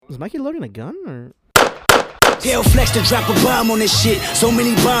Is Mikey loading a gun or? Hell flex to drop a bomb on this shit. So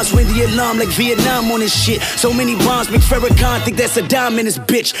many bombs ring the alarm like Vietnam on this shit. So many bombs make Farrakhan think that's a dime in this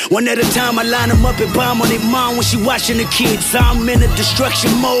bitch. One at a time I line them up and bomb on their mom when she watching the kids. I'm in a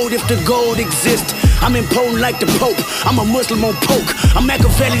destruction mode if the gold exists. I'm impotent like the Pope. I'm a Muslim on poke. I'm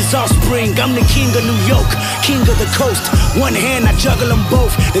Machiavelli's offspring. I'm the king of New York, king of the coast. One hand I juggle them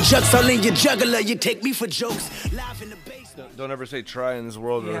both. The jugs all in your juggler. You take me for jokes. Live in the basement. Don't ever say try in this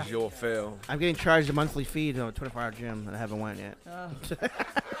world or else you'll fail. I'm getting charged a monthly fee to a 24-hour gym and I haven't went yet.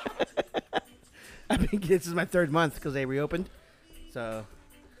 I think this is my 3rd month because they reopened. So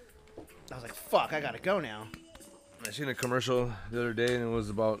I was like, fuck, I gotta go now. I seen a commercial the other day and it was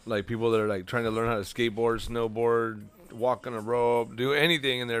about like people that are like trying to learn how to skateboard, snowboard, walk on a rope, do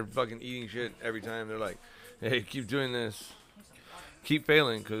anything, and they're fucking eating shit every time. They're like, hey, keep doing this. Keep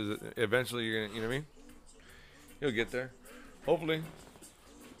failing because eventually you're gonna, you know what I mean? You'll get there. Hopefully.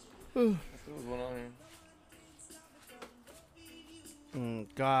 What's going on here?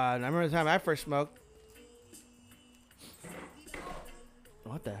 God, I remember the time I first smoked.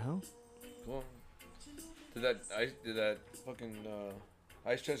 What the hell? Well, did that fucking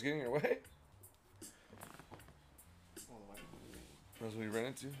ice chest get in your way? That's what you ran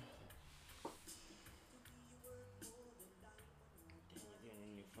into?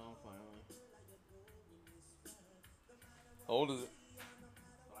 How old is it?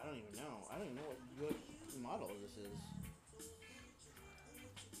 I don't even know. I don't even know what model this is.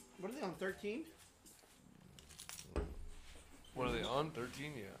 What are they on, 13? What are they on?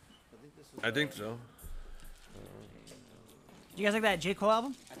 13? Yeah. I think so. Do you guys like that J. Cole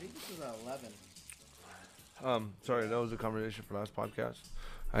album? I think this is 11. Sorry, that was a conversation for last podcast.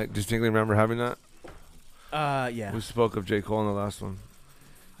 I distinctly remember having that. Yeah. We spoke of J. Cole in the last one.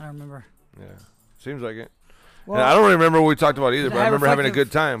 I don't remember. Yeah. Seems like it. Well, and I don't really remember what we talked about either, but I remember having a reflective-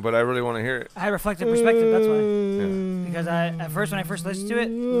 good time, but I really want to hear it. I had reflective perspective, that's why. Yeah. Because when I first listened to it,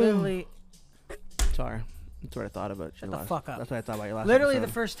 literally, Sorry. That's what I thought about. Shut the fuck up. That's what I thought about your last literally episode.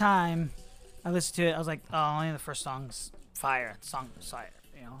 the first time I listened to it, I was like, oh, only the first song's fire. The song was fire,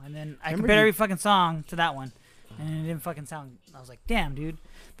 you know. And then I Remember compared you- every fucking song to that one, and it didn't fucking sound. I was like, damn, dude.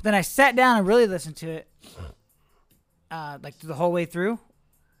 But then I sat down and really listened to it, like the whole way through,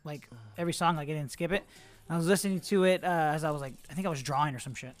 like every song, like I didn't skip it. I was listening to it as I was like, I think I was drawing or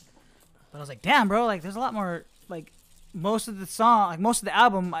some shit. But I was like, damn, bro, like there's a lot more, like most of the song, like most of the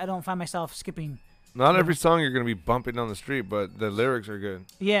album, I don't find myself skipping. Not every song you're going to be bumping down the street, but the lyrics are good.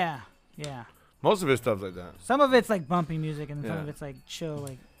 Yeah, yeah. Most of it's stuff like that. Some of it's like bumpy music, and some Yeah. of it's like chill,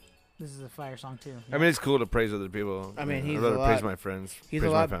 like this is a fire song too. I mean, it's cool to praise other people. I mean, he's I'd rather a lot- praise my friends, praise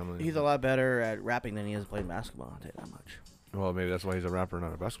my family. He's a lot better at rapping than he is playing basketball. I'll tell you that much. Well, maybe that's why he's a rapper,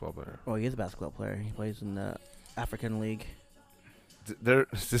 not a basketball player. Well, he is a basketball player. He plays in the African League. They're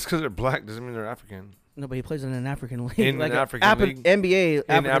just because they're black doesn't mean they're African. No, but he plays in an African league. In like an African league? NBA. In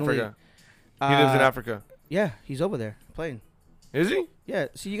African Africa, League. he lives in Africa. Yeah, he's over there playing. Is he? Yeah.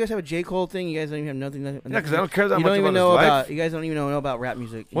 So you guys have a J. Cole thing. You guys don't even have nothing. Yeah, because I don't care that you much don't even about know his about. life. You guys don't even know about rap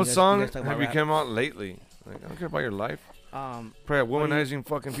music. What you guys, song you guys talk about have you rap. come out lately? Like, I don't care about your life. Um. Probably a What do you- womanizing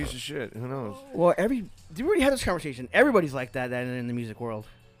fucking piece of shit. Who knows? Well, we already had this conversation. Everybody's like that in the music world.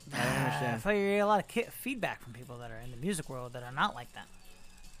 I don't I understand. thought you get a lot of feedback from people that are in the music world that are not like that.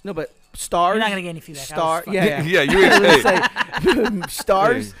 No, but stars. You're not gonna get any feedback. Yeah. Yeah, you ain't. Hey,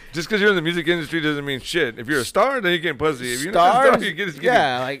 Stars. hey, just because you're in the music industry doesn't mean shit. If you're a star, then you're getting pussy. If you're not a Stars. star, you're just getting,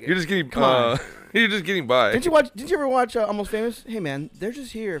 Yeah, like you're just getting, come on. you're just getting by. Did you ever watch Almost Famous? Hey man, they're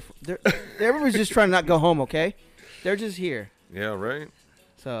just here. Everybody's just trying to not go home. Okay, they're just here. Yeah, right.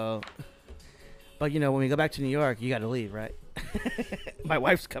 So, but you know, when we go back to New York, you got to leave, right? My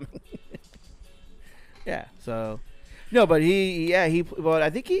wife's coming. Yeah. So, no, but but I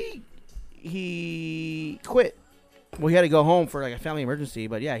think he quit. Well, he had to go home for like a family emergency,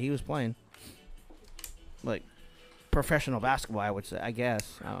 but yeah, he was playing like professional basketball. I would say. I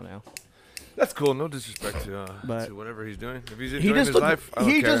guess. I don't know. That's cool. No disrespect to But whatever he's doing. If he's He enjoying just his looked. life, I don't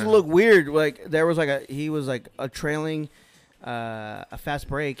He care. just looked weird. Like there was like he was like a trailing a fast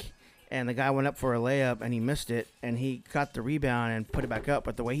break, and the guy went up for a layup and he missed it, and he caught the rebound and put it back up.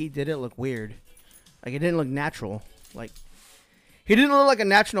 But the way he did it looked weird. Like it didn't look natural. Like he didn't look like a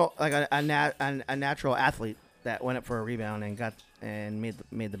natural a natural athlete that went up for a rebound and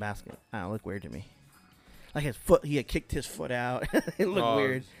made the basket. I don't know, it looked weird to me. Like his foot, he had kicked his foot out. It looked Oh.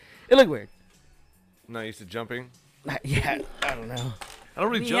 weird. It looked weird. Not used to jumping. Yeah, I don't know. I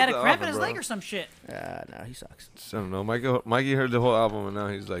don't really He jump had a that cramp often, in his bro. leg or some shit. No, he sucks. I don't know. Mikey heard the whole album and now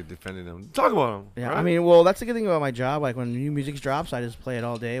he's like defending him. Talk about him. Yeah, right? I mean, well, that's the good thing about my job. Like when new music drops, I just play it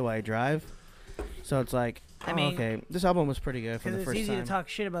all day while I drive. So it's like I mean, okay, this album was pretty good for because the it's first easy time. to talk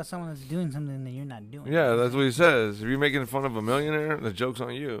shit about someone that's doing something that you're not doing. Yeah, that's what he says. If you're making fun of a millionaire, the joke's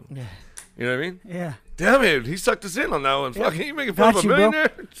on you. Yeah. You know what I mean? Yeah. Damn it, he sucked us in on that one. Yeah. Fucking, you making fun Got of a you, bro.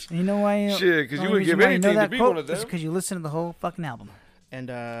 millionaire? And you know why? Shit, because the you only would give reason why you know anything to that be quote one of is them. because you listen to the whole fucking album. And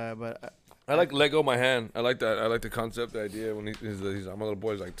but I like let go of my hand. I like that. I like the concept, the idea when he's my little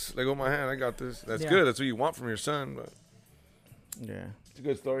boy's like, let go of my hand. I got this. That's Yeah. good. That's what you want from your son. But yeah, it's a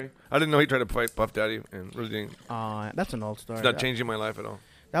good story. I didn't know he tried to fight Puff Daddy, and really didn't. that's an old story. It's not changing my life at all.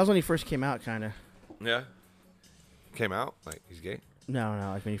 That was when he first came out, kind of. Yeah. Came out like he's gay. No,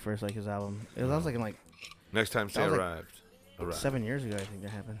 like when he first his album. That was like in like Next time, say was, like, arrived. Arrived. 7 years ago, I think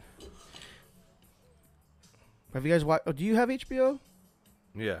that happened. Have you guys watched? Oh, do you have HBO?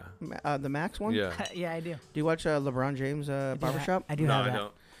 Yeah. The Max one? Yeah. Yeah, I do. Do you watch LeBron James Barbershop? I do No, have I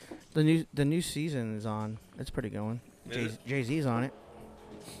that. don't. The new season is on. It's pretty good one. Is it? Jay Z's on it.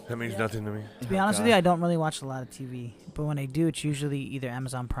 That means nothing to me. To be honest with you, I don't really watch a lot of TV, but when I do, it's usually either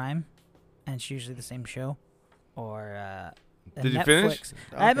Amazon Prime, and it's usually the same show, or Did you Netflix. finish?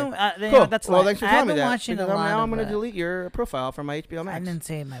 I haven't. Cool. That's well, why thanks for I telling me haven't that. watching a Because lot now of, I'm going to delete your profile from my HBO I Max. didn't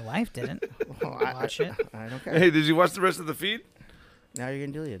say my wife didn't Well, I- watch it. I don't care. Hey, did you watch the rest of the feed? Now you're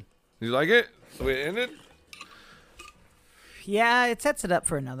getting deleted. Did you like it? The way it ended? Yeah, it sets it up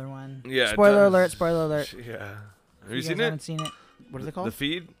for another one. Yeah. it Spoiler does. alert! Spoiler alert! Yeah. Have you guys seen haven't it? seen it? What is it called? The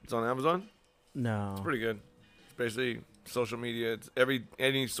feed? It's on Amazon. No. It's pretty good. It's basically social media. It's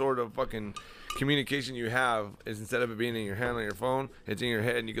any sort of fucking communication you have is instead of it being in your hand on your phone, it's in your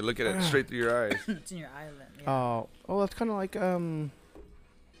head and you can look at it straight through your eyes. It's in your island. Yeah. Oh, that's kind of like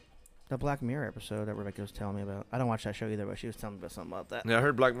the Black Mirror episode that Rebecca was telling me about. I don't watch that show either, but she was telling me about something about that. Yeah, I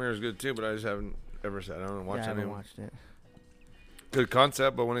heard Black Mirror is good too, but I just haven't ever sat down and watched I it. haven't watched it. Good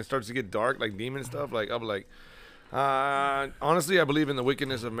concept, but when it starts to get dark, like demon stuff, like I'm like, honestly, I believe in the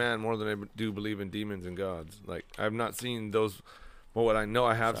wickedness of man more than I do believe in demons and gods. Like I've not seen those, but what I know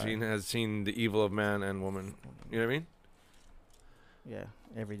I have seen has seen the evil of man and woman. You know what I mean? Yeah,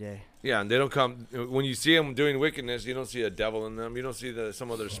 every day. Yeah, and they don't come when you see them doing wickedness. You don't see a devil in them. You don't see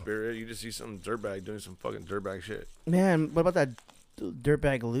some other spirit. You just see some dirtbag doing some fucking dirtbag shit. Man, what about that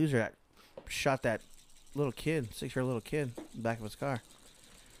dirtbag loser that shot that little kid, 6-year-old little kid, in the back of his car?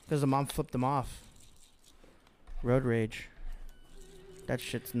 Because the mom flipped him off. Road rage. That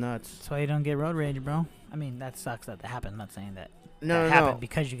shit's nuts. That's why you don't get road rage, bro. I mean, that sucks that happened. I'm not saying that No, happened no.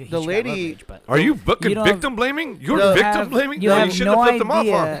 because you The got road lady- rage, but Are you fucking You don't have- victim blaming? You're No, victim blaming? you No, have you shouldn't no have flipped them off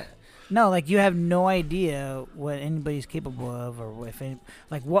on. idea. No, like you have no idea what anybody's capable of, or if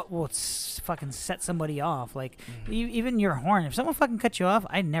like what will fucking set somebody off. Like even your horn. If someone fucking cuts you off,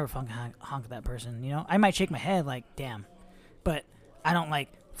 I'd never fucking honk at that person. You know, I might shake my head like, damn, but I don't like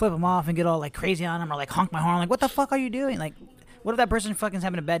flip them off and get all like crazy on them or like honk my horn. Like, what the fuck are you doing? Like, what if that person fucking's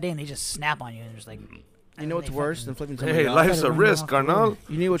having a bad day and they just snap on you and just like. You know what's worse than flipping somebody Hey, off? life's a Gotta run risk, off the road. carnal.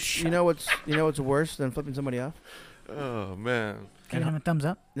 You know what's worse than flipping somebody off? Oh man. Giving him a thumbs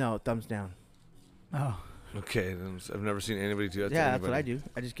up. No, thumbs down. Oh, Okay, then I've never seen anybody do that. to Yeah, that's what I anybody. do.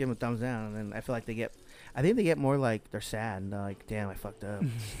 I just give them a thumbs down, and then I feel like I think they get more like they're sad and they're like, damn, I fucked up.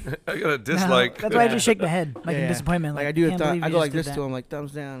 I got a no, dislike. that's why I just shake my head like in Yeah. disappointment. Like I do, can't believe I you go just like did this that. to them, like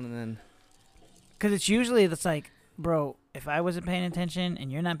thumbs down, and then Because it's usually that's like, bro, if I wasn't paying attention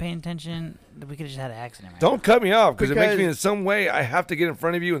and you're not paying attention, then we could have just had an accident. Right Don't cut me off because it makes me Because- in some way I have to get in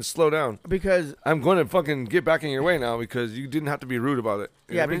front of you and slow down. because I'm going to fucking get back in your way now because you didn't have to be rude about it.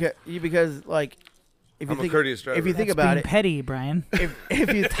 You know yeah, what I mean? because like if you I'm a think courteous driver. if you think That's about being it, petty, Brian.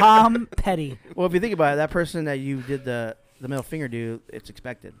 if you Tom Petty. well, if you think about it, that person that you did the middle finger to, it's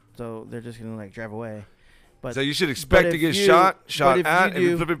expected, so they're just gonna like drive away. But So you should expect but to if get you- shot but if at, you and be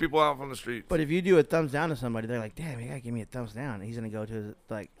do- flipping people off on the street. But if you do a thumbs down to somebody, they're like, damn, that guy gave me a thumbs down. And he's gonna go to his,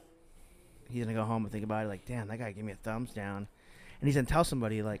 like, he's gonna go home and think about it, like, damn, that guy gave me a thumbs down, and he's gonna tell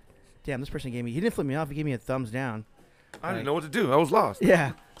somebody like, damn, this person gave me, he didn't flip me off, he gave me a thumbs down. I didn't know what to do. I was lost.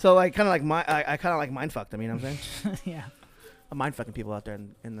 Yeah. So like, kind of like I kind of like mind fucked them. You know what I'm saying? Yeah. I'm mind fucking people out there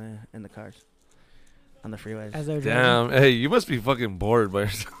in the cars, on the freeways. As they're driving. Damn. Hey, you must be fucking bored by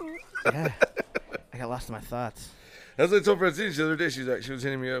yourself. Yeah. I got lost in my thoughts. That's what I told Francine the other day. She was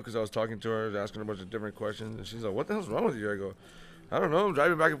hitting me up because I was talking to her, asking her a bunch of different questions, and she's like, "What the hell's wrong with you?" I go, "I don't know. I'm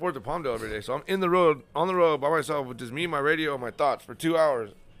driving back and forth to Palmdale every day, so I'm on the road by myself with just me, my radio, and my thoughts for 2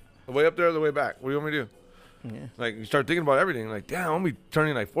 hours, the way up there, the way back. What do you want me to do?" Yeah. Like you start thinking about everything. Like, damn, I'm gonna be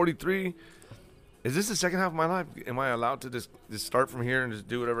turning like 43. Is this the second half of my life? Am I allowed to just start from here and just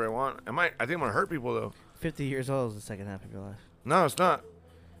do whatever I want? I think I'm gonna hurt people though. 50 years old is the second half of your life. No, it's not.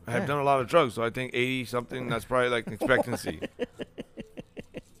 I have Yeah. done a lot of drugs, so I think 80 something. That's probably like expectancy.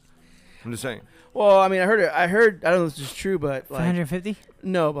 I'm just saying. Well, I mean, I heard. I don't know if this is true, but like 150?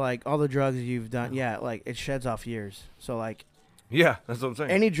 no, but like all the drugs you've done, yeah, like it sheds off years. So like Yeah, that's what I'm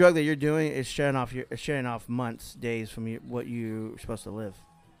saying. any drug that you're doing is shedding off months, days from what you're supposed to live.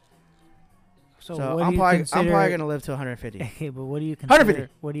 So, So what I'm do you probably consider? gonna live to 150. Okay, but what do you 150. consider?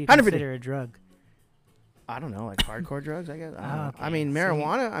 What do you 150. consider a drug? I don't know, like hardcore drugs. I guess. I, don't know. Okay, I mean, so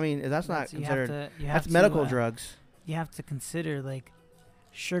marijuana. I mean, that's not you have considered. to- you have That's to, medical drugs. You have to consider like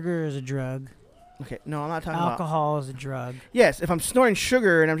sugar is a drug, Okay, no, I'm not talking about. alcohol is a drug. Yes, if I'm snorting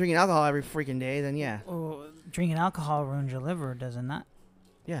sugar and I'm drinking alcohol every freaking day, then yeah, Oh, drinking alcohol ruins your liver, does it not?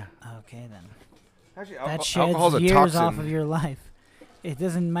 yeah. Okay, then Actually, that alcohol's sheds a years toxin. off of your life. It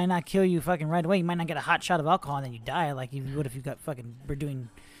might not kill you fucking right away. You might not get a hot shot of alcohol and then you die like you would if you got fucking were doing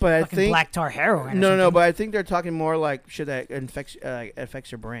But I fucking think black tar heroin. no, but I think they're talking more like shit that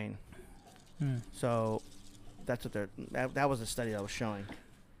affects your brain. Hmm. So that's what that was the study that was showing.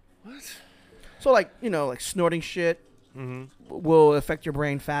 What? So like like snorting shit Mm-hmm. will affect your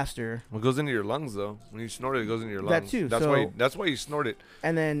brain faster, Well, it goes into your lungs though. When you snort it, it goes into your lungs. That too, That's so- why. That's why you snort it.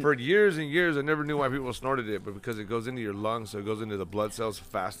 and then For years and years, I never knew why people snorted it, but because it goes into your lungs, so it goes into the blood cells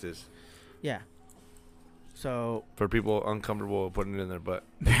fastest. yeah. So For people uncomfortable putting it in their butt.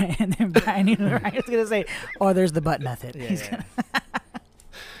 and then Brian was gonna say, "Oh, there's the butt method." yeah, He's yeah.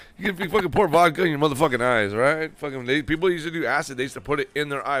 You can fucking pour vodka in your motherfucking eyes, right? Fucking people used to do acid. They used to put it in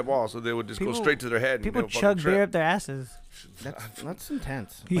their eyeball, so they would just go People- straight to their head. People and they would chug fucking beer trip. up their asses That's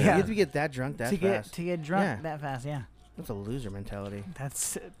intense. Yeah. You have to get that drunk that to fast. get drunk Yeah. that fast. Yeah, That's a loser mentality.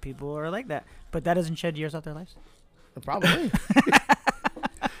 that's people are like that, but that doesn't shed years off their lives. Probably.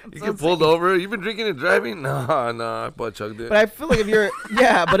 You get pulled over. You've been drinking and driving? Nah, I butt chugged it. But I feel like if you're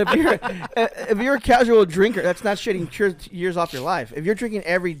if you're a casual drinker, that's not shedding years off your life. If you're drinking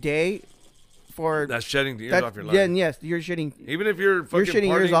every day for That's shedding the years that, off your life. then yes, you're shitting. Even if you're fucking shitting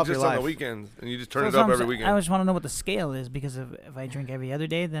years partying off just your on the life. weekends and you just turn So it that's up what I'm every sa- weekend. I just want to know what the scale is because if I drink every other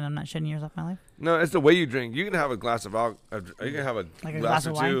day, then I'm not shedding years off my life. No, it's the way you drink. You can have a glass of alcohol. You can have a, Like a glass glass or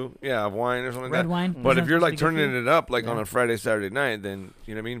of wine? two. Yeah, of wine or something Red like that. wine. But Isn't if you're that like supposed to be good turning it up like on Yeah. a Friday, Saturday night, then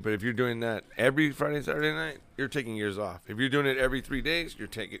you know what I mean. But if you're doing that every Friday, Saturday night, you're taking years off. If you're doing it every 3 days,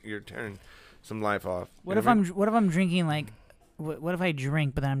 you're tearing some life off. You What know if I mean? what if I'm drinking like what if I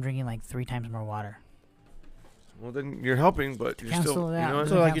drink but then I'm drinking like 3 times more water? Well, then you're helping, but you're cancel still. it You out. know what?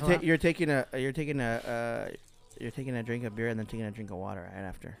 So, So like cancel you're taking a drink of beer and then taking a drink of water right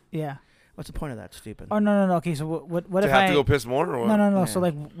after. Yeah. What's the point of that? Stupid. Oh no. Okay, so what to if have I to go piss more or what? no. So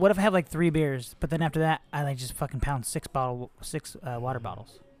Yeah. like what if I have like 3 beers, but then after that I like just fucking pound 6 water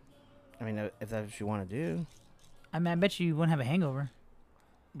bottles. I mean, if that's what you want to do. I mean, I bet you wouldn't have a hangover.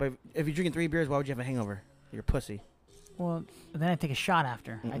 But if you're drinking 3 beers, why would you have a hangover? You're a pussy. Well, then I take a shot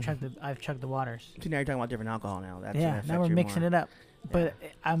after. Mm-mm. I've chugged the waters. See, now you're talking about different alcohol now. That's Yeah, now we're mixing it up. But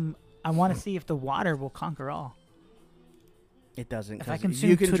I want to see if the water will conquer all. It doesn't. If I 'cause consume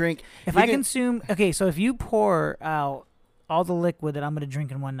you can tw- drink. If You I can- consume, okay, so if you pour out all the liquid that I'm gonna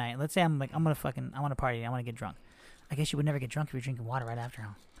drink in one night, let's say I want to party, I want to get drunk. I guess you would never get drunk if you're drinking water right after.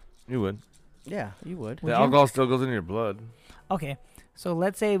 Huh? You would. Yeah, you would. Would The you? alcohol still goes into your blood. Okay, so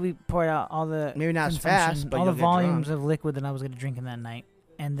let's say we poured out all the Maybe not as consumption, fast, but all the you'll get volumes drunk. of liquid that I was gonna drink in that night,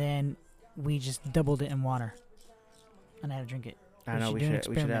 and then we just doubled it in water, and I had to drink it. I we know should we do an should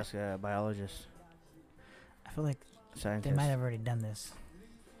experiment. ask a biologist, I feel like scientist. they might have already done this.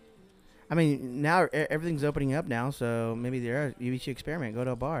 I mean, now everything's opening up now, so maybe you should experiment. Go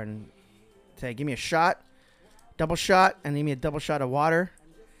to a bar and say, "Give me a shot, double shot, and give me a double shot of water."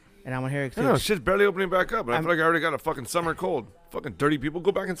 And I'm gonna hear it. No, shit's barely opening back up. And I I'm- feel like I already got a fucking summer cold. Fucking dirty people,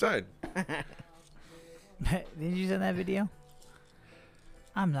 go back inside. Did you send that video?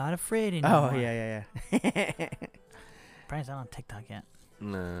 I'm not afraid anymore. Oh yeah. Brian's not on TikTok yet.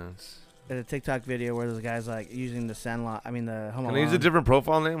 Nah. It's... There's a TikTok video where this guy's like using the Sandlot. I mean the Home Can I use a Alone. different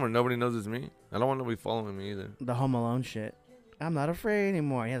profile name where nobody knows it's me? I don't want nobody following me either. The Home Alone shit. I'm not afraid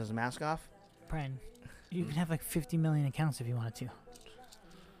anymore. He has his mask off. Brian, you can have like 50 million accounts if you wanted to.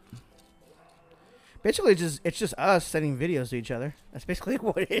 Basically, it's just us sending videos to each other. That's basically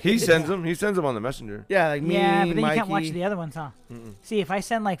what it is. He sends them. He sends them on the messenger. Yeah, like me, Yeah, but then Mikey. you can't watch the other ones, huh? Mm-mm. See, if I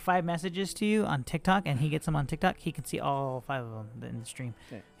send like 5 messages to you on TikTok and he gets them on TikTok, he can see all 5 of them in the stream.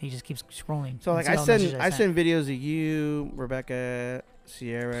 Yeah. He just keeps scrolling. So and like see I all the messages send videos to you, Rebecca,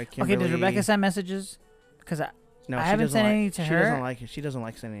 Sierra, Kimberly. Okay, does Rebecca send messages? Because No, I she haven't doesn't sent like, any to she her. doesn't like it. She doesn't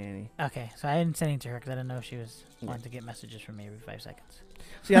like sending any. okay, so I didn't send any to her because I didn't know if she was Yeah. wanting to get messages from me every 5 seconds.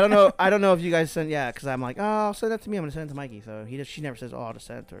 See, I don't know. I don't know if you guys send. Yeah, because I'm like, oh, I'll send that to me. I'm gonna send it to Mikey. So she never says, oh, I'll just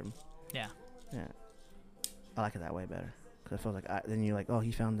send it to him. Yeah. Yeah. I like it that way better. Because I feel like then you're like, oh,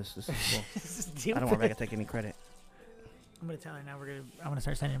 he found this. This is cool. I don't want Rebecca to take any credit. I'm gonna tell her now. I'm gonna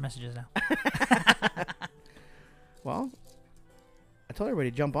start sending her messages now. Well, I told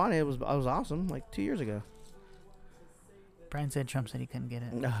everybody to jump on it. It was awesome. Like 2 years ago. Brian said Trump said he couldn't get it.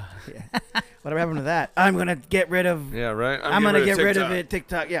 Yeah. Whatever happened to that? I'm gonna get rid of. Yeah, right. I'm gonna get rid of it.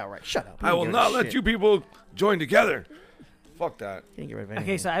 TikTok. Yeah, right. Shut up. I will not let you people join together. Fuck that. Can't get rid of anything.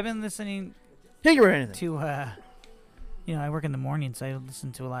 Okay, so I've been listening Can't get rid of anything. to, I work in the morning, so I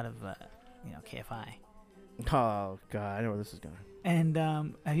listen to a lot of, KFI. Oh God, I know where this is going. And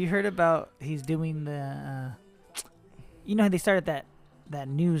have you heard about he's doing the, they started that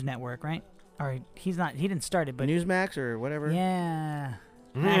news network, right? Or he didn't start it, but Newsmax or whatever. yeah,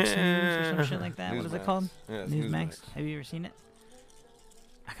 Max News or some shit like that. What is it Newsmax. called? Yeah, it's Newsmax. Have you ever seen it?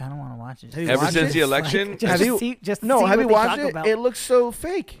 I kind of want to watch it. Have you Ever watched since it? the election, Just Have to you- see, just to No, see have what you they watched talk it? about. It looks so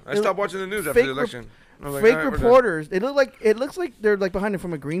fake. I stopped watching the news after fake the rep- election. I was like, Fake all right, we're done. reporters. It looks like they're like behind it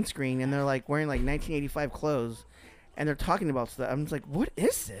from a green screen, and they're like wearing like 1985 clothes, and they're talking about stuff. I'm just like, what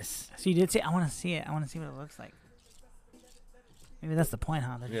is this? So you did say, I want to see it. I want to see what it looks like. Maybe that's the point,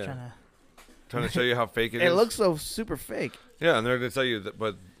 huh? They're Yeah. just trying to. Trying to show you how fake it It is. looks so super fake. Yeah, and they're gonna tell you that,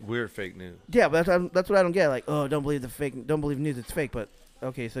 but we're fake news. Yeah, but that's what I don't get. Like, oh, don't believe the fake. Don't believe news. It's fake. But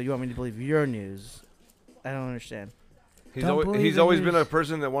okay, so you want me to believe your news? I don't understand. He's Don't always, believe he's the always been news. a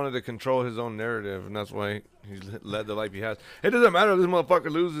person that wanted to control his own narrative, and that's why he's led the life he has. It doesn't matter if this motherfucker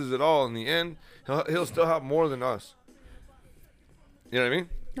loses at all. In the end, he'll still have more than us. You know what I mean?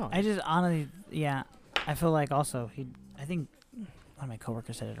 No, I just honestly, yeah, I feel like also I think one of my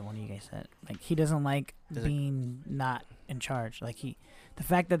coworkers said it or one of you guys said it. Like he doesn't like Is it- being not in charge. Like the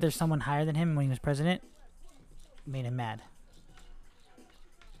fact that there's someone higher than him when he was president made him mad.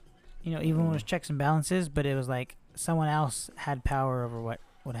 Even when it was checks and balances, but it was like someone else had power over what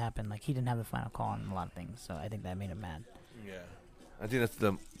would happen. Like he didn't have the final call on a lot of things. So I think that made him mad. Yeah. I think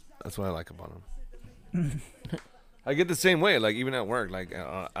that's what I like about him. I get the same way. Like even at work, like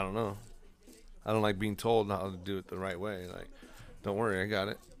I don't know. I don't like being told how to do it the right way. Like, don't worry, I got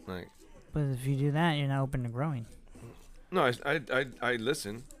it. Like, But if you do that, you're not open to growing. no, I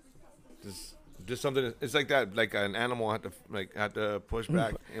listen. Just something. It's like that. Like an animal had to push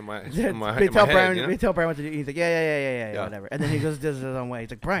back in my in my, they in tell my Brian. head. You know? They tell Brian what to do. He's like, yeah, Yeah. whatever. And then he goes does it his own way. He's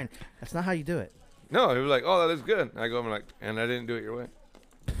like, Brian, that's not how you do it. No, he was like, "Oh, that is good." I go, "I'm like, and I didn't do it your way."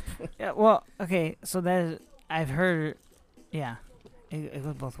 Yeah. Well, okay. So I've heard. Yeah, it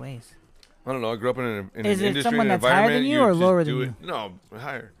goes both ways. I don't know. I grew up in an Is it industry someone and an that's higher than environment. you or just lower do than it- No,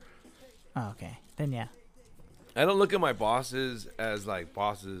 higher. Oh, okay. Then yeah. I don't look at my bosses as like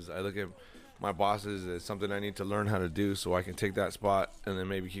bosses. I look at my bosses as something I need to learn how to do so I can take that spot and then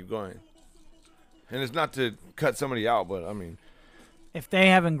maybe keep going. And it's not to cut somebody out, but I mean, If they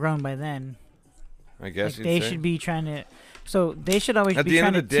haven't grown by then, I guess like you'd they say. should be trying to. So they should always At be the end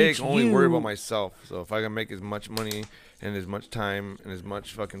trying of the to day, I teach can only you. worry about myself. So if I can make as much money and as much time and as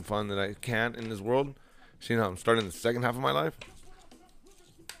much fucking fun that I can in this world, see how I'm starting the second half of my life.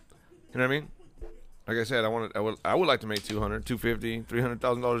 You know what I mean? Like I said, I would like to make $200,000, $250,000,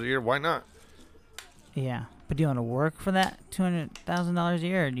 $300,000 a year. Why not? Yeah, but do you want to work for that $200,000 a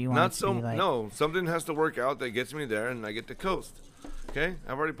year, or do you want Not it to so. be like? No, something has to work out that gets me there, and I get to coast. Okay,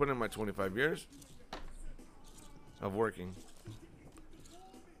 I've already put in my 25 years of working.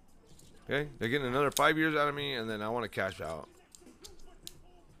 Okay, they're getting another 5 years out of me, and then I want to cash out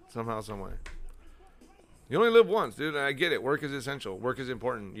somehow, some way. You only live once, dude. And I get it. Work is essential. Work is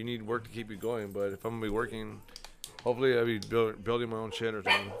important. You need work to keep you going. But if I'm gonna be working, hopefully I'll be building my own shit or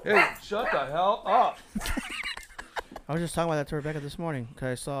something. Hey, shut the hell up! I was just talking about that to Rebecca this morning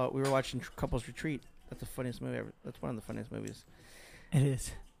because we were watching Couples Retreat. That's the funniest movie ever. That's one of the funniest movies. It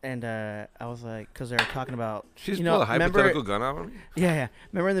is. And I was like, because they were talking about, She's you know, pulled a remember- hypothetical gun out on me. yeah.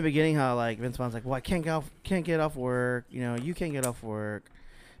 Remember in the beginning how like Vince Vaughn's like, well, I can't get off work. You know, you can't get off work.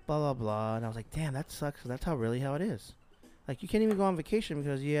 Blah blah blah. And I was like, damn, that sucks. That's how it is. Like you can't even go on vacation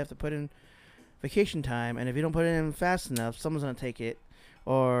because you have to put in vacation time, and if you don't put it in fast enough, someone's gonna take it,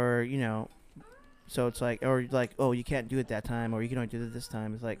 or you know. So it's like, or like, oh, you can't do it that time, or you can only do it this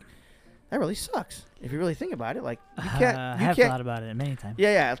time. It's like, that really sucks. If you really think about it, like, you can't. I You have can't. thought about it many times.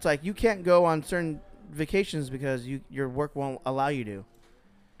 Yeah. It's like you can't go on certain vacations because your work won't allow you to.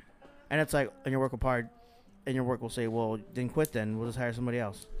 And it's like, and your work will say, well, then quit. Then we'll just hire somebody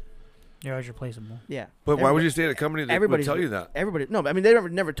else. You're always replaceable. Yeah. But why would you stay at a company that would everybody's- tell you that? Everybody. No, I mean they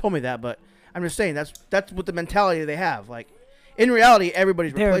never told me that, but I'm just saying that's what the mentality they have. Like, in reality,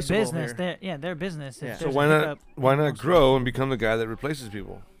 everybody's They're a replaceable business. here. They're business. If Yeah. So there's why a not hiccup, why not most- grow and become the guy that replaces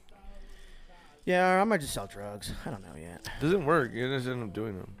people? Yeah, or I might just sell drugs. I don't know yet. Doesn't work. You just end up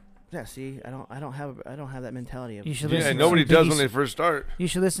doing them. Yeah, see, I don't have that mentality of. You should Yeah, listen. nobody to does Biggie's- when they first start. You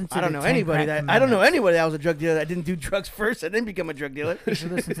should listen to. I don't the know 10 anybody Crack that Commandments. was a drug dealer that didn't do drugs first and then become a drug dealer. You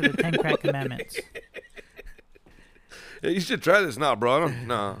should listen to the 10 Crack Commandments. Yeah, you should try this now, bro.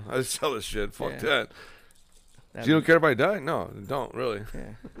 No, I just sell this shit. Fuck Yeah. that. That'd You don't be- care if I die? No, don't really.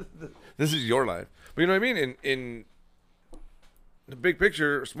 Yeah. This is your life. But you know what I mean? In the big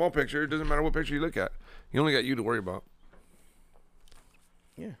picture, small picture, it doesn't matter what picture you look at. You only got you to worry about.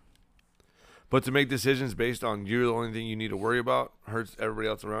 Yeah. But to make decisions based on you're the only thing you need to worry about hurts everybody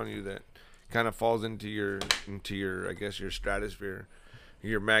else around you. That kind of falls into your I guess your stratosphere,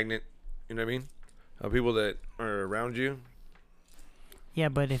 your magnet. You know what I mean? Of people that are around you. Yeah,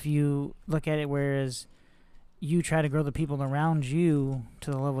 but if you look at it, whereas you try to grow the people around you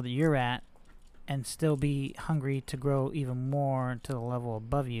to the level that you're at, and still be hungry to grow even more to the level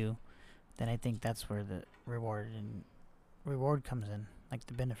above you, then I think that's where the reward comes in, like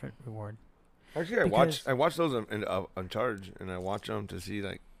the benefit reward. Actually, Because- I watch those on charge, and I watch them to see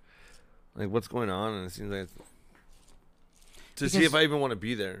like what's going on, and it seems like to see Because- if I even want to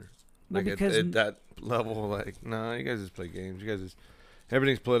be there, Well, like because- at that level. Like, nah, you guys just play games. You guys just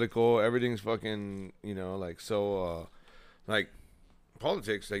everything's political. Everything's fucking, like so, like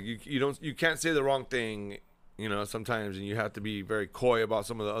politics. Like you can't say the wrong thing. Sometimes, and you have to be very coy about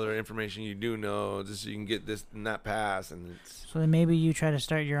some of the other information you do know, just so you can get this and that pass. And it's So then maybe you try to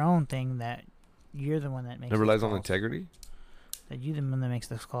start your own thing that you're the one that makes. it those relies on calls. integrity. That you're the one that makes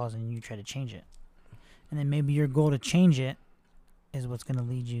those calls, and you try to change it, and then maybe your goal to change it is what's going to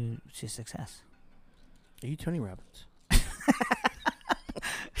lead you to success. Are you Tony Robbins?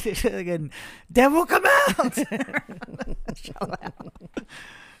 Again, devil come out! Shout out.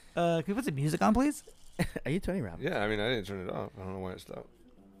 Can we put some music on, please? Are you Tony Robbins? Yeah, I mean, I didn't turn it off. I don't know why it stopped.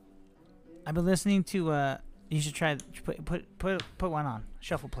 I've been listening to. You should try put one on.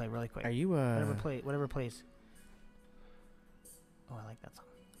 Shuffle play really quick. Are you Whatever plays. Oh, I like that song.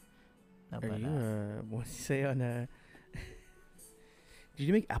 No, Are but you what did you say on Did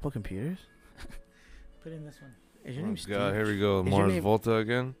you make Apple computers? put in this one. Is your name Steve? God, here we go. Is your Mars name- Volta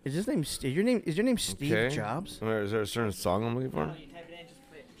again. Is your name Steve Okay. Jobs? Is there a certain song I'm looking for? No, you type it in, just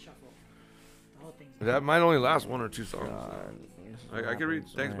put shuffle. The whole thing's That might only last one or two songs. God, this is I what can read.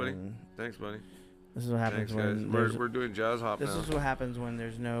 happens Thanks, buddy. when- Thanks, buddy. This is what happens Thanks, guys. when We're doing jazz hop this now. is what happens when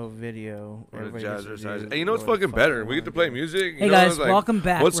there's no video. We're Everybody jazz gets to exercise. do Hey, you know what's what the fucking fuck better? they We get to wanna play do. music. Hey you know, guys, it's like, welcome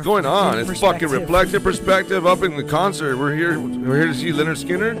back. What's going on? It's fucking Perspective. reflective perspective up in the concert. We're here to see Leonard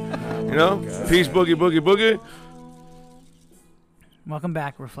Skinner. You know, peace, boogie, boogie, boogie. Welcome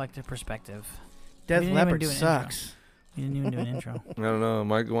back, Reflective Perspective. Death We didn't even Leopard do an sucks. We didn't even do an intro. I don't know.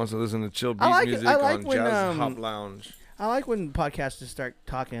 Mike wants to listen to chill beat I like it. music I like on when, Jazz Hop Lounge. I like when podcasts just start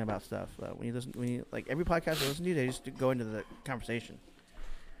talking about stuff. When you like every podcast I listen to, they just go into the conversation.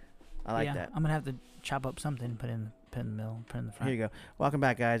 I like yeah, that. I'm gonna have to chop up something, put in the middle, put in the front. Here you go. Welcome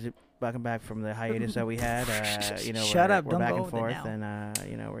back, guys. Welcome back from the hiatus that we had. Shut we're, up, We're don't back go and there forth, now.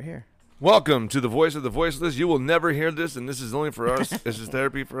 and we're here. Welcome to the Voice of the Voiceless. You will never hear this, and this is only for us. This is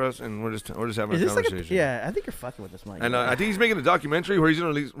therapy for us, and we're just having Is a this like conversation. yeah? I think you're fucking with this, Mike. And I think he's making a documentary where he's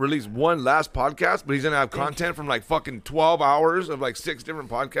going to release one last podcast, but he's going to have content from like fucking 12 hours of like 6 different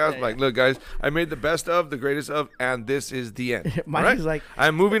podcasts. Yeah, Like, look, guys, I made the best of, the greatest of, and this is the end. Mike All right? is like,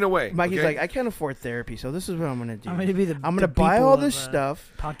 I'm moving away. Mikey's okay? like, I can't afford therapy, so this is what I'm gonna do. I'm gonna be I'm gonna buy all this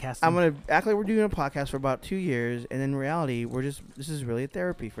stuff. Podcasting. I'm gonna act like we're doing a podcast for about 2 years, and in reality, this is really a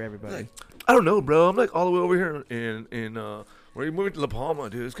therapy for everybody. I don't know, bro. I'm like all the way over here in where are you moving to La Palma,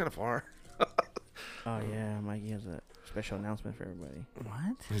 dude? It's kind of far. Oh yeah, Mikey has a special announcement for everybody.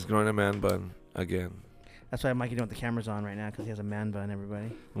 What? He's growing a man bun again. That's why Mikey don't have the cameras on right now because he has a man bun.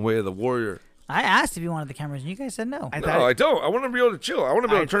 Everybody. Way of the warrior. I asked if you wanted the cameras, and you guys said no. I No, thought I don't. I want to be able to chill. I want to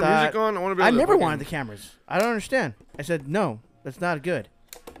be able to turn music on. I want to be able I to never fucking- wanted the cameras. I don't understand. I said no. That's not good.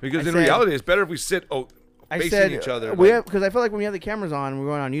 Because I in said- reality, it's better if we sit I facing said each other. we like- because I feel like when we have the cameras on, and we're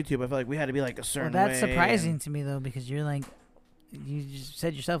going on YouTube. I feel like we had to be like a Well, certain. that's way, surprising and- to me though, because you're like, you just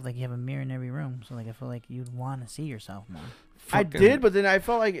said yourself like you have a mirror in every room, so like I feel like you'd want to see yourself more. I fucking- did, but then I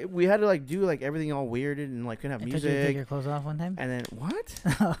felt like we had to like do like everything all weirded and like couldn't have I thought you would take music. your clothes off one time. And then what?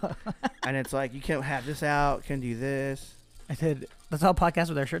 And it's like you can't have this out, can't do this. I said, let's all podcast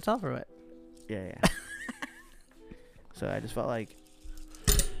with our shirts off, or what? Yeah. So I just felt like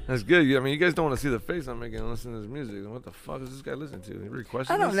That's good. I mean, you guys don't want to see the face I'm making and listen to this music. What the fuck is this guy listening to? He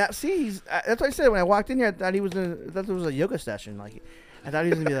requested I don't know. this? Now, see, that's what I said when I walked in here. I thought he was I thought it was a yoga session. Like, I thought he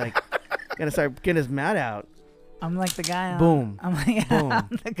was gonna be like gonna start getting his mat out. I'm like the guy. On, Boom. I'm like Boom.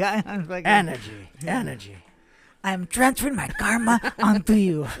 I'm the guy on like Energy. I'm transferring my karma onto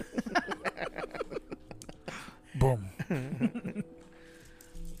you. Boom.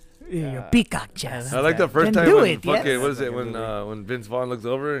 Your peacock chest. I like the first Then time do when it, yes. fucking, what is it, Fucking when Vince Vaughn looks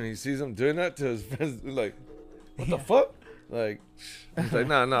over and he sees him doing that to his friends, like, what Yeah. the fuck? Like, he's like,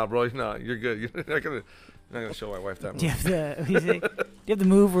 nah, bro, nah, you're good. You're not gonna show my wife that Do you move. have the do you have the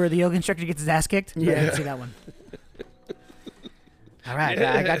move where the yoga instructor gets his ass kicked? Yeah. I didn't see that one. All right,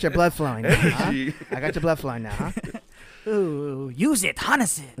 I got your blood flowing. Now, huh? Energy. I got your blood flowing now, huh? Ooh, use it,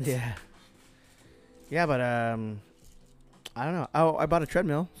 harness it. Yeah. Yeah, but I don't know. Oh, I bought a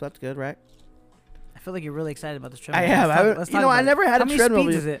treadmill, so that's good, right? I feel like you're really excited about this I treadmill. have. Let's You talk know, I about it. never had How a many treadmill.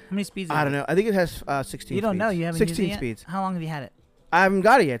 speeds be- is it? How many speeds is I it? don't know. I think it has 16. You don't know. speeds. You haven't 16 used it yet? speeds. How long have you had it? I haven't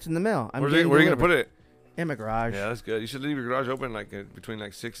got it yet. It's in the mail. I'm Where are getting you gonna delivered. put it? In my garage. Yeah, that's good. You should leave your garage open like between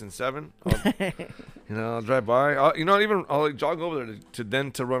like 6 and 7. I'll drive by. I'll like jog over there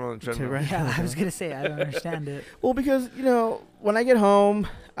to run on the treadmill. run. Yeah, I was gonna say I don't understand it. Well, because when I get home,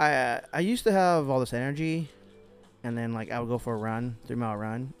 I used to have all this energy, and then like I would go for a run, 3-mile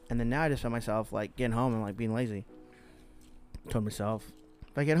run, and then now I just find myself like getting home and like being lazy. Told myself,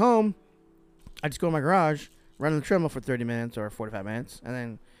 if I get home, I just go to my garage, run on the treadmill for 30 minutes or 45 minutes, and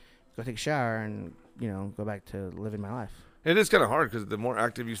then go take a shower and go back to living my life. It is kind of hard because the more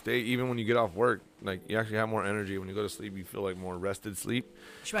active you stay, even when you get off work, like you actually have more energy. When you go to sleep, you feel like more rested sleep.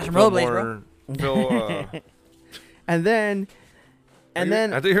 Smash some Feel rollerblades, bro. more- Feel, And then I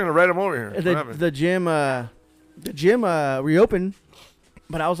think you're gonna write them over here. What happened? the gym reopened,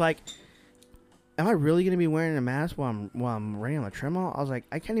 but I was like, am I really gonna be wearing a mask while I'm running on the treadmill? I was like,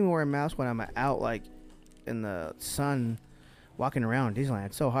 I can't even wear a mask when I'm out like in the sun, walking around Disneyland.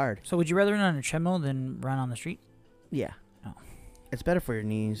 It's so hard. So would you rather run on a treadmill than run on the street? Yeah. Oh. It's better for your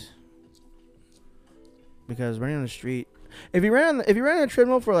knees. Because running on the street, if you run on a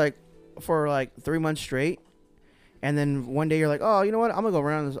treadmill for like 3 months straight, and then one day you're like, oh, you know what? I'm gonna go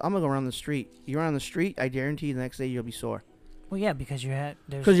around the street. You run on the street, I guarantee you the next day you'll be sore. Well, yeah, because there's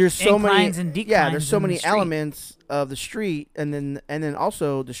Because so many inclines and declines. there's so in the many street. elements of the street, and then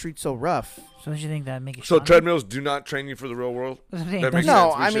also the street's so rough. So don't you think that make you So stronger? treadmills do not train you for the real world. That's what I'm saying. That makes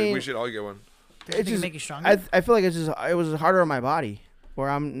No, sense. I mean- we should all get one. Don't you It's think it just make you stronger? I feel like it was harder on my body, where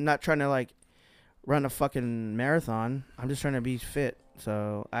I'm not trying to like run a fucking marathon. I'm just trying to be fit.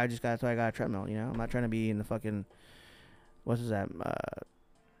 So that's why I got a treadmill. I'm not trying to be in the fucking what's that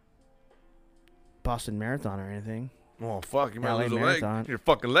Boston Marathon or anything. Oh fuck! You might LA lose a Marathon. leg. Your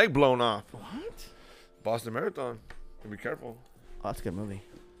fucking leg blown off. What? Boston Marathon. Be careful. Oh, that's a good movie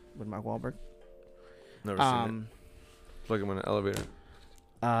with Mark Wahlberg. Never seen it. It's like I'm in an elevator.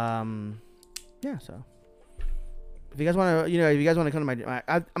 Yeah. So, if you guys want to come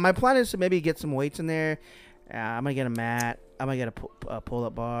to my plan is to maybe get some weights in there. I'm gonna get a mat. I'm gonna get a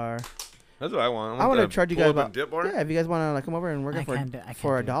pull-up bar. That's what I want. I want to the charge you guys pull-up about and dip bar. Yeah, if you guys want to like come over and work I it can't do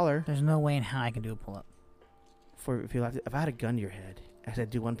for it. $1 There's no way in how I can do a pull-up. if I had a gun to your head, I said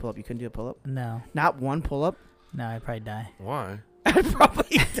do one pull-up, you couldn't do a pull-up. No, Not one pull-up. no, I'd probably die. Why? I'd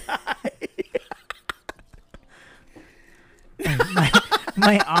probably die.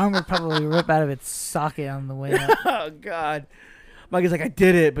 My arm would probably rip out of its socket on the way up. Oh God. Mike is like, I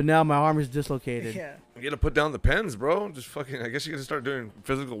did it, but now my arm is dislocated. You gotta put down the pens, bro. Just fucking. I guess you gotta start doing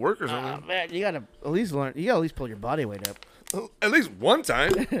physical work or something. Man, you gotta at least learn. You gotta at least pull your body weight up. At least one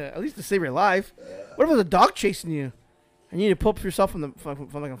time. At least to save your life. What if there's a dog chasing you, and you need to pull up yourself from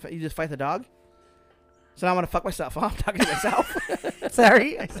you just fight the dog? So now I'm gonna fuck myself. I'm talking to myself.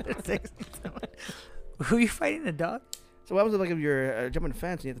 Sorry, I said it. Who are you fighting, the dog? So what happens if you're jumping the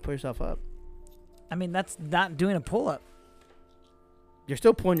fence and you have to pull yourself up? I mean, that's not doing a pull-up. You're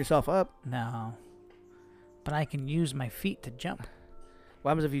still pulling yourself up. No, but I can use my feet to jump.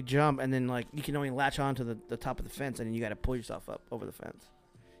 What happens if you jump and then you can only latch onto the top of the fence and then you got to pull yourself up over the fence?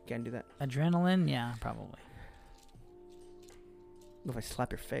 Can't do that. Adrenaline, yeah, probably. What if I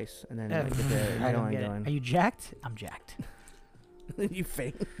slap your face and then Yeah, get the I don't adrenaline get it. going? Are you jacked? I'm jacked. Then you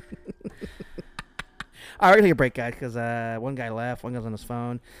faint. All right, we're gonna take a break, guys, because one guy left, one guy's on his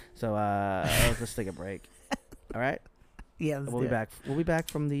phone. So let's just take a break. All right, Yeah, let's we'll do be it. back. We'll be back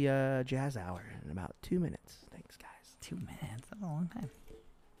from the jazz hour in about 2 minutes. Thanks, guys. 2 minutes. That's a long time.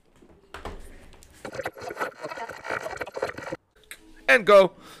 And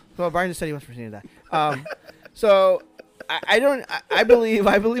go. So Brian just said he wants to proceed to that. So I believe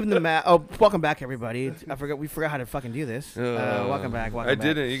in the mat. Oh, welcome back, everybody. We forgot how to fucking do this. Welcome back. Welcome I back.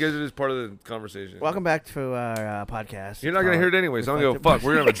 didn't. You guys are just part of the conversation. Welcome back to our podcast. You're not gonna hear it anyways. I don't give a fuck.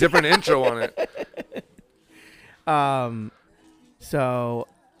 We're gonna have a different intro on it. So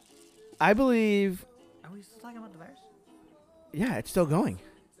I believe, Are we still talking about the virus? yeah, it's still going.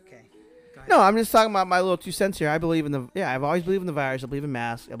 Okay. Go ahead. No, I'm just talking about my little 2 cents here. I've always believed in the virus. I believe in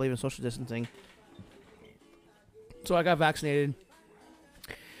masks. I believe in social distancing. So I got vaccinated.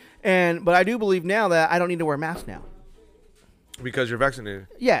 But I do believe now that I don't need to wear a mask now. Because you're vaccinated.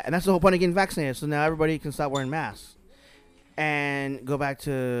 Yeah, and that's the whole point of getting vaccinated. So now everybody can stop wearing masks and go back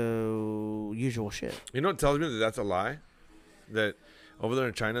to usual shit. You know what tells me that that's a lie? That over there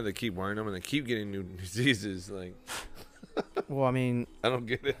in China, they keep wearing them and they keep getting new diseases. Like, Well, I mean, I don't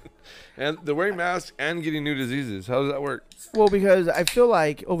get it. And they're wearing masks and getting new diseases. How does that work? well, because I feel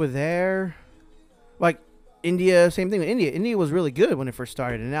like over there, like India, same thing with India. India was really good when it first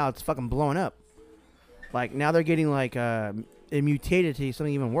started, and now it's fucking blowing up. Like now they're getting like it mutated to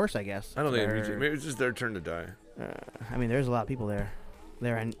something even worse, I guess. I don't think it mutated. Maybe it's just their turn to die. I mean, there's a lot of people there.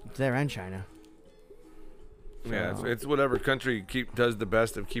 There and China. Yeah, So- it's whatever country does the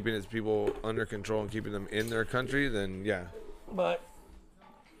best of keeping its people under control and keeping them in their country. Then yeah, But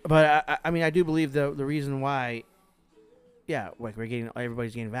I mean, I do believe the reason why, yeah, like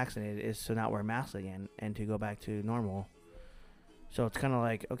everybody's getting vaccinated is to not wear masks again and to go back to normal. So it's kind of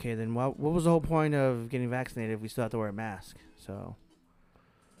like, okay, then what was the whole point of getting vaccinated if we still have to wear a mask? So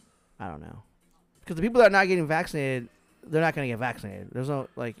I don't know, because the people that are not getting vaccinated, they're not going to get vaccinated. There's no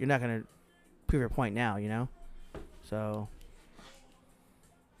like you're not going to prove your point now, you know. So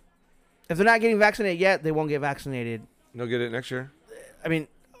if they're not getting vaccinated yet, they won't get vaccinated. they'll get it next year. I mean,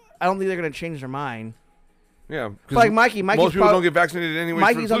 I don't think they're going to change their mind. Yeah, 'cause Like Mikey's most people don't get vaccinated anyway.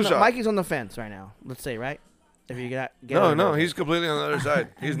 Mikey's on the fence right now. Let's say, right? If you get No, he's completely on the other side.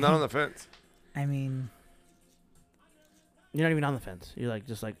 He's not on the fence. I mean, you're not even on the fence. You're like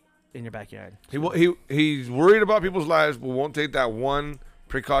just like in your backyard. He's worried about people's lives, but won't take that one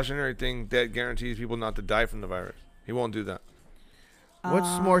precautionary thing that guarantees people not to die from the virus. He won't do that.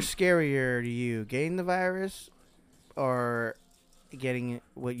 What's more scarier to you, getting the virus, or getting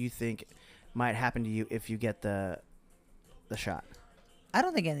what you think might happen to you if you get the shot? I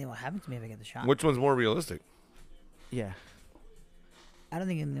don't think anything will happen to me if I get the shot. Which one's more realistic? Yeah. I don't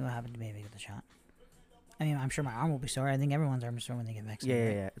think anything will happen to me if I get the shot. I mean, I'm sure my arm will be sore. I think everyone's arm is sore when they get Yeah,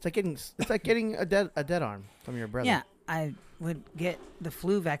 vaccinated. yeah, yeah. It's like getting a dead arm from your brother. Yeah, I would get the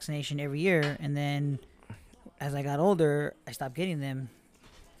flu vaccination every year, and then as I got older, I stopped getting them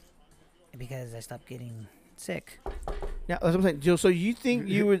because I stopped getting sick. Yeah, that's what I'm saying, Joe. So you think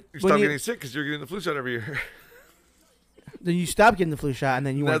you would You stop getting sick because you're getting the flu shot every year. then you stopped getting the flu shot and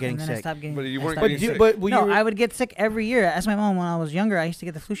then you weren't getting And then I sick. stopped getting. But you I weren't stopped getting sick. No, I would get sick every year. Ask my mom when I was younger. I used to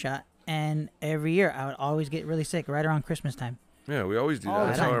get the flu shot, and every year I would always get really sick right around Christmas time. Yeah, we always do All that. the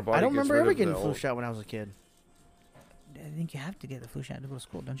That's how time. our body I don't gets remember rid ever of getting the the flu old- shot when I was a kid. I think you have to get the flu shot to go to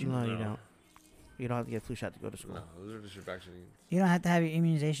school, don't you? No, you don't. You don't have to get a flu shot to go to school. No, those are just your vaccines. You don't have to have your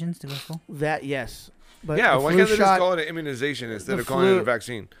immunizations to go to school. That yes, but Yeah, the why flu can't they just shot call it an immunization instead the of calling it a flu-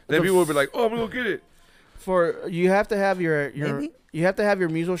 vaccine? Then the people would be like, "Oh, I'm gonna go get it." for you have to have your Maybe. you have to have your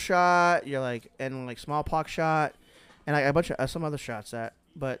measles shot, your like smallpox shot, and like a bunch of some other shots that.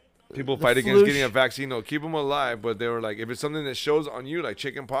 But People the fight against flu getting a sh- vaccine. They'll keep them alive, but they were like, if it's something that shows on you, like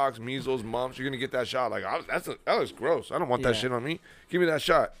chickenpox, measles, mumps, you're gonna get that shot. Like, that looks gross. I don't want that Yeah. shit on me. Give me that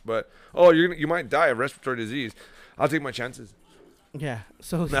shot. But you might die of respiratory disease. I'll take my chances. Yeah,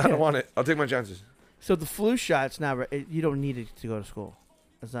 so No, I don't want it. I'll take my chances. So the flu shot's not. You don't need it to go to school.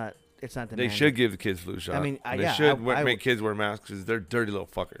 It's not. It's not They demanded. should give the kids flu shot. mean, they yeah, should I make kids wear masks because they're dirty little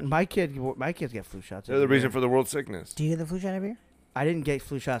fuckers. My kids get flu shots. They're the every reason year. for the world sickness. Do you get the flu shot every year? I didn't get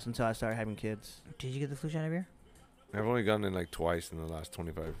flu shots until I started having kids. Did you get the flu shot every year? I've only gotten it like twice in the last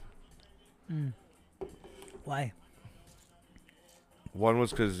 25. Why? One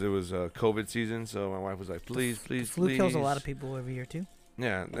was because it was COVID season, so my wife was like, "Please, please, Flu please." kills a lot of people every year too.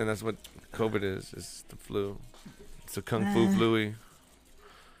 Yeah, and that's what COVID is. It's the flu. It's a kung fu flu-y.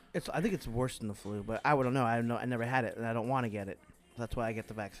 I think it's worse than the flu, but I don't know. I never had it, and I don't want to get it. That's why I get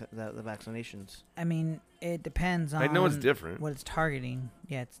the vaccinations. I mean, it depends on. I know it's different, what it's targeting.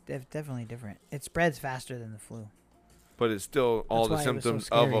 Yeah, it's definitely different. It spreads faster than the flu. but it's still all That's the why it was so symptoms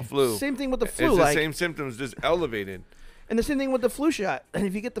of a scary. flu. Same thing with the It's flu, the like, same symptoms, just elevated. and the same thing with the flu shot. And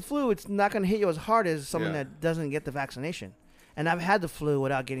if you get the flu, it's not going to hit you as hard as someone Yeah. that doesn't get the vaccination. And I've had the flu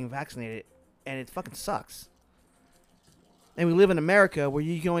without getting vaccinated, and it fucking sucks. And we live in America where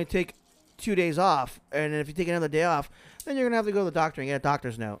you can only take 2 days off, and if you take another day off, then you're gonna have to go to the doctor and get a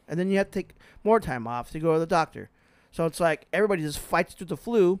doctor's note, and then you have to take more time off to go to the doctor. So it's like everybody just fights through the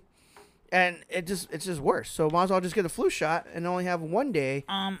flu, and it's just worse. So might as well just get a flu shot and only have 1 day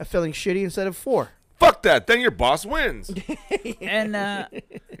of feeling shitty instead of 4. Fuck that. Then your boss wins. And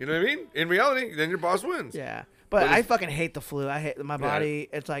You know what I mean? In reality, then your boss wins. Yeah. But But I it's- fucking hate the flu. I hate my body.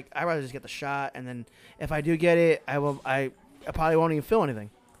 It's like I'd rather just get the shot, and then if I do get it, I probably won't even feel anything.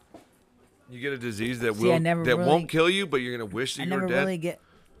 You get a disease that See, I never really- won't kill you, but you're gonna wish that I you were never dead. really get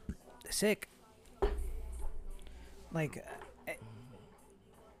sick. Like,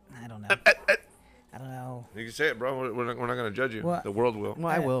 I I don't know. I don't know. You can say it, bro. We're not going to judge you. What? The world will.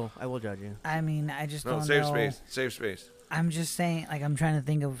 Well, I will judge you. I mean, I just No, don't save know. space. Save space. I'm just saying, like, I'm trying to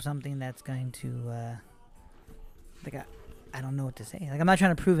think of something that's going to, like, I don't know what to say. Like, I'm not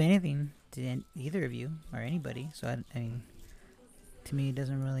trying to prove anything to either of you or anybody. So I mean, to me, it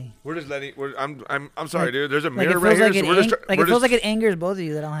doesn't really. We're just letting. I'm sorry, Like- dude. There's a Like, mirror it right feels like here. it, So we're just. it feels like it angers both of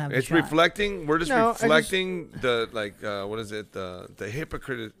you that I don't have. It's the shot. reflecting. We're just No, I just- reflecting the what is it? The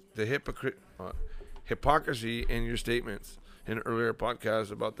hypocrisy in your statements in earlier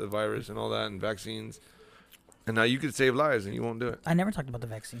podcasts about the virus and all that and vaccines. And now you could save lives and you won't do it. I never talked about the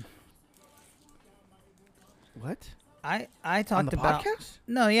vaccine. What? I On talked the about podcast?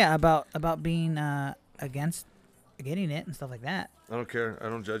 no, yeah, about being against getting it and stuff like that. I don't care. I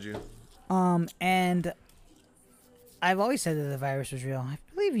don't judge you. And I've always said that the virus was real. I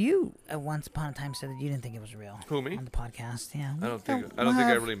believe you at once upon a time said that you didn't think it was real. Who, me? On the podcast, yeah. I don't think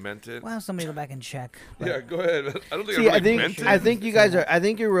I really meant it. We'll have somebody go back and check. but- Yeah, go ahead. I don't think See, I really meant it. I think you guys are. I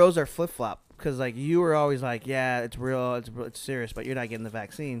think your roles are flip flop because like you were always like, yeah, it's real, it's serious, but you're not getting the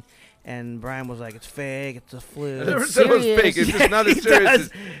vaccine. And Brian was like, it's fake, it's a flu. I never It's said it was serious. fake. It's just not as He serious.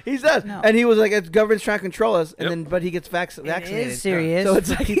 does. He does. No. And he was like, it's government's trying to control us, and Yep. then but he gets vaccinated. It is serious. So it's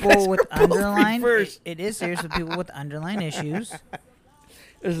for like you people guys with are both underlying. reversed. It is serious with people with underlying issues.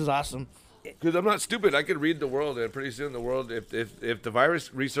 This is awesome. Because I'm not stupid. I could read the world, and pretty soon the world, if the virus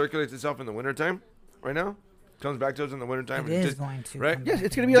recirculates itself in the wintertime, right now, comes back to us in the wintertime. It and is just- going to. right? come Yes, back.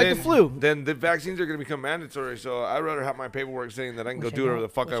 it's gonna be like the flu. Then the vaccines are going to become mandatory. So I'd rather have my paperwork saying that I can Which go do whatever the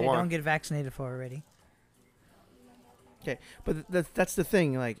fuck which I Don't want. get vaccinated for already. Okay, but that's the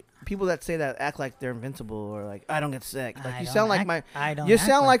thing. Like people that say that act like they're invincible or like I don't get sick. Like I you don't sound like act- my. I don't You act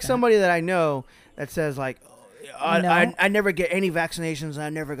sound like that. somebody that I know that says like, No. I never get any vaccinations.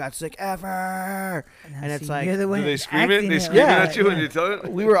 I never got sick ever. Now, And it's see, like- you're the one Do they that's scream it? acting They it scream Yeah, at you when yeah. you tell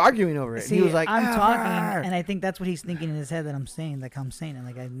it? We were arguing over it. See, and he was like, I'm talking, "Ever." and I think that's what he's thinking in his head that I'm saying. Like I'm saying, and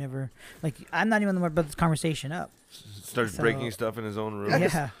like I've never, like I'm not even the one to brought this conversation up. Starts So- breaking stuff in his own room.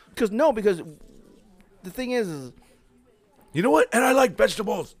 Yeah, because the thing is You know what? And I like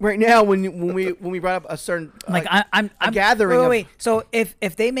vegetables. right now when we brought up a certain like I'm gathering Wait, of- wait. So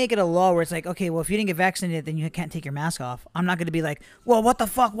if they make it a law where it's like, okay, well, if you didn't get vaccinated, then you can't take your mask off. I'm not going to be like, well, what the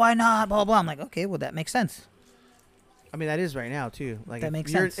fuck? Why not? Blah blah. I'm like, okay, well, that makes sense. I mean that is right now too. Like That if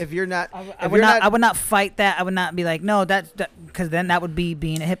makes you're, sense. If you're not, I if would you're not. I would not fight that. I would not be like, no, that's because then that would be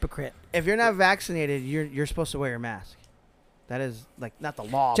being a hypocrite. if you're not vaccinated, you're supposed to wear your mask. That is like not the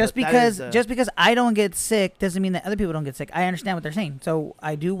law. Just but that is because I don't get sick doesn't mean that other people don't get sick. I understand what they're saying. So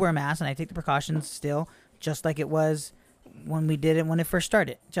I do wear masks and I take the precautions still, just like it was when we did it when it first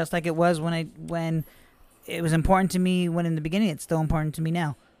started. Just like it was when it was important to me when in the beginning. It's still important to me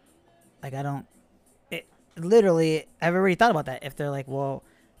now. Like I don't. It literally. I've already thought about that. If they're like, well,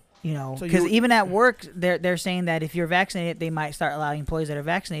 you know, So because you- even at work, they're saying that if you're vaccinated, they might start allowing employees that are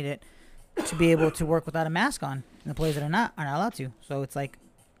vaccinated to be able to work without a mask on. And employees that are not allowed to. So it's like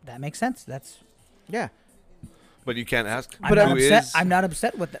that makes sense. That's yeah. But you can't ask I'm But not who upset. is I'm not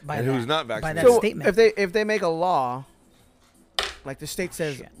upset with that. By and that, who's not by that vaccinated. So statement. if they make a law, like the state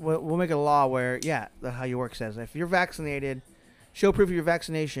says, Shit. we'll make a law where how your work says if you're vaccinated, show proof of your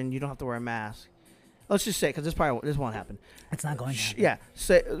vaccination, you don't have to wear a mask. Let's just say because this won't happen. It's not going to happen.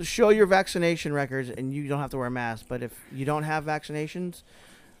 Yeah, show your vaccination records and you don't have to wear a mask. But if you don't have vaccinations,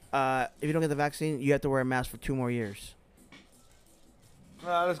 if you don't get the vaccine, you have to wear a mask for 2 more years.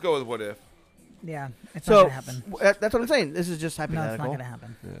 Let's go with what if. Yeah, it's not So going to happen. that's what I'm saying. This is just No, it's hypothetical. not going to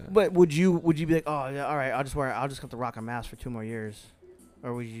happen. But would you be like, oh yeah, all right, I'll just have to rock a mask for 2 more years,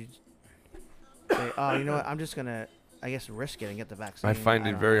 or would you say, oh, you know what, I'm just gonna, I guess, risk it and get the vaccine? I find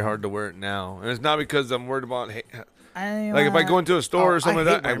it don't very know. hard to wear it now, and it's not because I'm worried about. I, Like if I go into a store Oh, or something I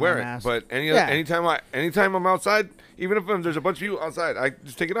like hate that, I wearing wear my it. mask. But Yeah. anytime I'm outside, even if there's a bunch of you outside, I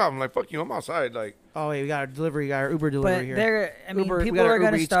just take it off. I'm like, fuck you, I'm outside. Like, Oh wait, we got our delivery guy, our Uber but delivery here. there, I mean, Uber- we people got our are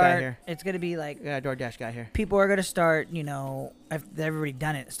going Uber to Eats guy start. here. It's going to be like We got a DoorDash guy here. people are going to start. You know, if they've already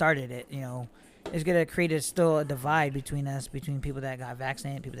done it, started it. You know, it's going to create still a divide between us, between people that got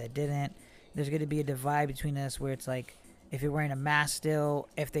vaccinated, people that didn't. There's going to be a divide between us where it's like, if you're wearing a mask still,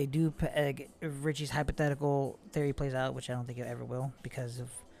 if they do, if Richie's hypothetical theory plays out, which I don't think it ever will, because of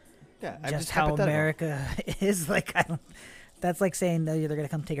Yeah, just how America is. Like, that's like saying, no, they're going to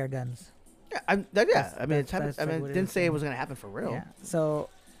come take our guns. Yeah, That's- I mean, it's that's I like mean, what it didn't is, say yeah. it was gonna happen for real. Yeah. So,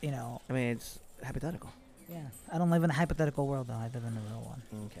 you know, I mean, it's hypothetical. yeah. I don't live in a hypothetical world, though. I live in a real one.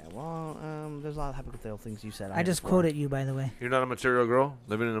 Okay, well, there's a lot of hypothetical things you said. I just quoted you, by the way. you're not a material girl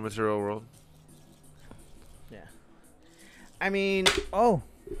living in a material world. Yeah. I mean, Oh,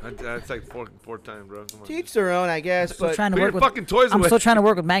 That's like four times, bro. Come on. To each their own, I guess. Still But trying to Put work your with. fucking toys I'm away. still trying to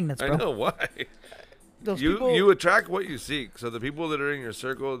work with magnets, I bro. know why. those You people, you attract what you seek. So the people that are in your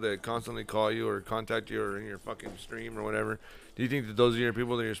circle that constantly call you or contact you or in your fucking stream or whatever, do you think that those are your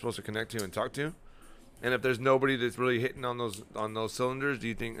people that you're supposed to connect to and talk to? And if there's nobody that's really hitting on those cylinders, do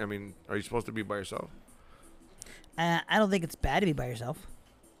you think? I mean, are you supposed to be by yourself? I don't think it's bad to be by yourself.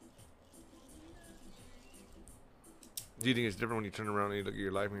 Do you think it's different when you turn around and you look at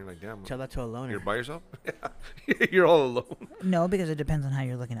your life and you're like, damn, tell that to a loner. you're by yourself? You're all alone. No, because it depends on how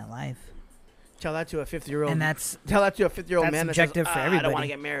you're looking at life, Tell that to a 50-year-old. and that's tell that to a 50-year-old that's man that subjective says, for I don't want everybody.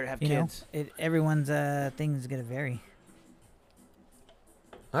 to get married, have you know. kids. Everyone's thing is gonna vary.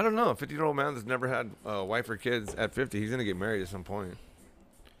 I don't know. A 50-year-old man that's never had a wife or kids at 50, he's gonna get married at some point.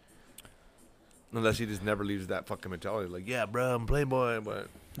 Unless he just never leaves that fucking mentality, like, yeah, bro, I'm playboy, but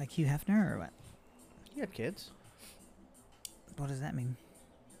Like Hugh Hefner or what? You had kids. What does that mean?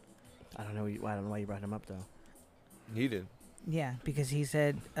 I don't know. I don't know why you brought him up though. he did. Yeah, because he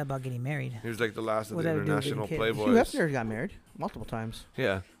said about getting married. He was like the last of What the does that have to do international with getting Hugh playboys. Hefner got married multiple times.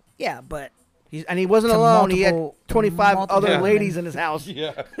 Yeah. Yeah, but And he wasn't To alone. He had multiple- to 25 multiple other women. ladies in his house.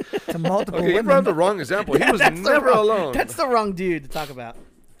 Yeah. to multiple Okay, you women. brought up the wrong example. He Yeah, was that's the never wrong- alone. That's the wrong dude to talk about.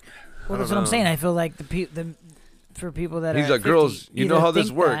 Well, I that's don't what I'm know. saying. I feel like for people that He's are like, 50, girls, you know either how this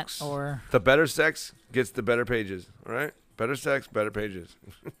think that works. or The better sex gets the better pages, all right? Better sex, better pages.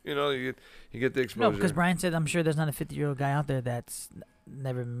 You know, you get the exposure. no, because Brian said I'm sure there's not a 50-year-old guy out there that's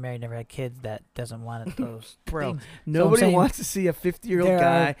never been married, never had kids that doesn't want those Bro, things. Nobody saying wants to see a 50-year-old there are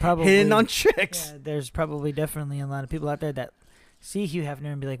guy probably- hitting on chicks. Yeah, there's probably definitely a lot of people out there that see Hugh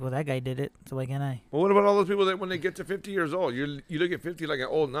Hefner and be like, well, that guy did it, so why can't I? Well, what about all those people that when they get to 50 years old, you look at 50 like an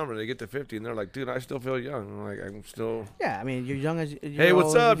old number, they get to 50 and they're like, dude, I still feel young. I'm like, I'm still. Yeah, I mean, you're young as. You're Hey, what's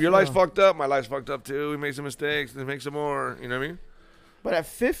old as up? you Your life's feel. fucked up. My life's fucked up too. We made some mistakes. Let's make some more. You know what I mean? But at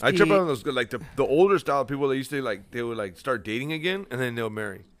 50, I trip out on those like the older style people that used to like they would like start dating again and then they'll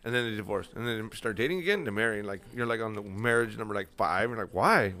marry and then they divorce and then they start dating again to marry. Like you're like on the marriage number like 5. You're like,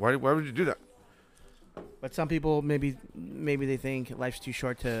 why? Why would you do that? but some people maybe they think life's too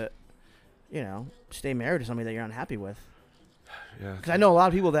short to, stay married to somebody that you're unhappy with. Yeah. Because I know a lot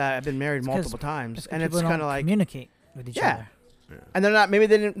of people that have been married It's 'cause- multiple times, and it's people kind of don't like, communicate with each Yeah. other. and they're not. Maybe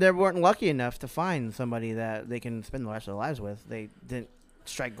they weren't lucky enough to find somebody that they can spend the rest of their lives with. They didn't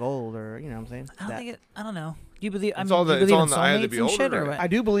strike gold, or you know what I'm saying. I don't That- think it. I don't know. Do you believe? I It's mean, all do you the- it's believe all in in the eye of the soulmates and shit, or beholder, what? I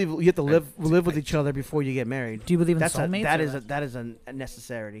do believe you have to live with each other before you get married. Do you believe in That's soulmates? that or is what? that is a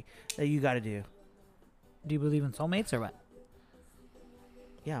necessity that you got to do. Do you believe in soulmates or what?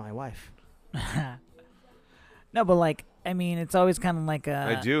 Yeah, my wife. No, but like, I mean, it's always kind of like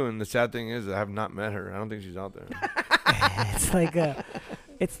I do, and the sad thing is I have not met her. I don't think she's out there.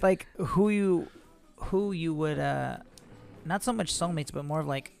 it's like who you would not so much soulmates, but more of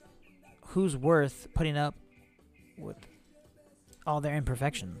like who's worth putting up with all their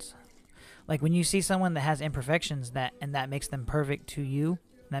imperfections. Like when you see someone that has imperfections that makes them perfect to you,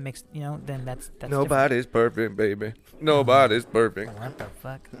 that makes then that's different. Nobody's perfect, baby. Nobody's perfect. What the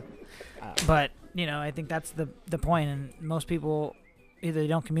fuck? But I think that's the point, and most people either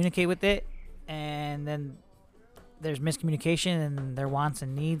don't communicate with it, and then there's miscommunication, and their wants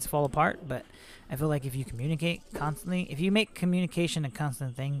and needs fall apart. But I feel like if you communicate constantly, if you make communication a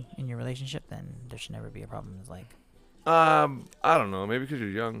constant thing in your relationship, then there should never be a problem. It's like, I don't know. Maybe because you're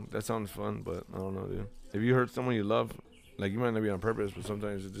young. That sounds fun, but I don't know, dude. If you hurt someone you love, like you might not be on purpose, but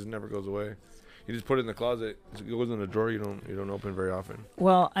sometimes it just never goes away. You just put it in the closet. It goes in a drawer. You don't open very often.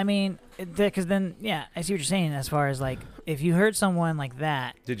 well, I mean, because then, yeah, I see what you're saying. As far as like, if you hurt someone like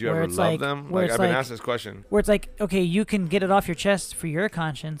that, Did you where ever it's love like- them? where Like it's I've been like- asked this question. where it's like, okay, you can get it off your chest for your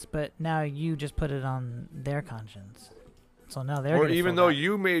conscience, but now you just put it on their conscience. So now they're Or gonna even feel though bad.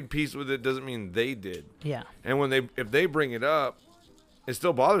 you made peace with it, doesn't mean they did. Yeah. And when if they bring it up, it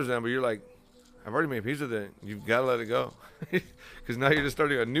still bothers them. But you're like, I've already made peace with it. You've got to let it go, because now you're just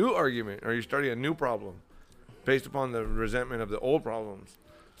starting a new argument, or you're starting a new problem, based upon the resentment of the old problems.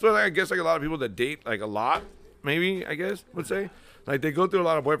 So like, I guess like a lot of people that date like a lot, maybe I guess would say, like they go through a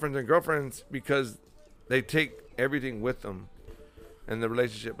lot of boyfriends and girlfriends because they take everything with them, and the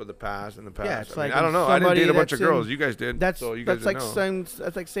relationship of the past and the past. Yeah, it's I mean, like I don't know. I didn't somebody date a bunch of that's in- girls. You guys did. That's so you guys that's like know.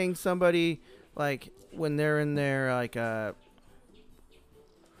 that's like saying somebody like when they're in their like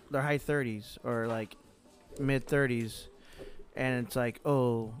their high 30s or like mid 30s, and it's like,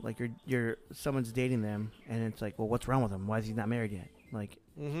 oh, like you're someone's dating them, and it's like, well, what's wrong with him? Why is he not married yet? Like,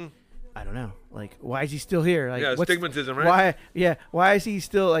 I don't know. Like, why is he still here? Like, Yeah, what's- stigmatism, right? Why? Yeah, why is he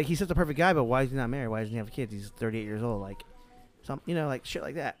still like he's such a perfect guy, but why is he not married? Why doesn't he have kids? He's 38 years old. Like, like shit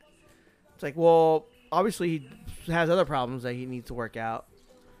like that. It's like, well, obviously he has other problems that he needs to work out,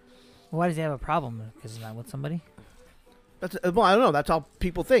 Why does he have a problem? Because he's not with somebody? That's well, I don't know. That's how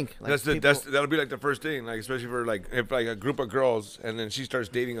people think. Like, That'll be like the first thing, like especially for like if like a group of girls and then she starts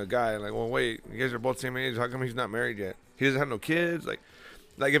dating a guy, like, well, wait, you guys are both same age. How come he's not married yet? He doesn't have no kids. Like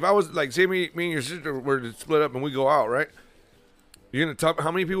if I was like, say me and your sister were to split up and we go out, right? You're gonna tell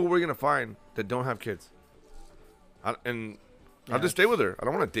how many people we're gonna find that don't have kids? I'll just stay with her. I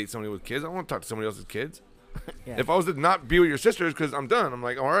don't want to date somebody with kids. I don't want to talk to somebody else's kids. Yeah. If I was to not be with your sisters because I'm done, I'm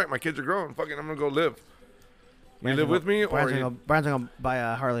like, all right, my kids are grown. Fucking, I'm gonna go live. You live with me, or Brian's gonna buy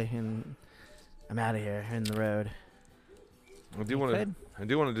a Harley, and I'm out of here in the road. I do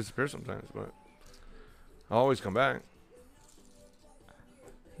want to disappear sometimes, but I'll always come back.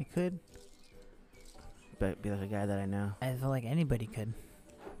 He could. But be like a guy that I know. I feel like anybody could.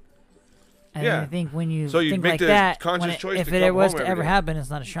 And Yeah. I think when you So you think make like the that, conscious choice if to it come was home to every ever day. happen, it's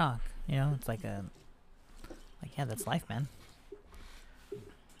not a shock. You know, it's like yeah, that's life, man.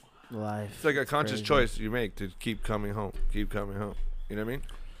 Life. It's like a conscious crazy. choice you make to keep coming home. Keep coming home. You know what I mean?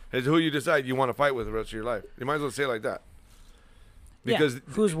 It's who you decide you want to fight with the rest of your life. You might as well say it like that. Because yeah.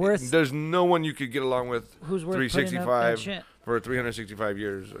 Who's worth there's no one you could get along with who's worth putting up that 365 shit? for 365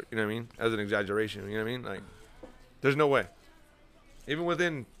 years. You know what I mean? As an exaggeration. You know what I mean? Like, there's no way. Even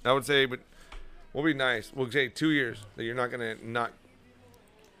within, I would say, but we'll be nice. We'll say 2 years that you're not gonna not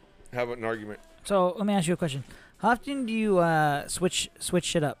have an argument. So let me ask you a question. How often do you switch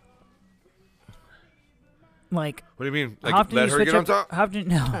shit up? Like, What do you mean? how Like, often do let you her switch get up? on top? How often?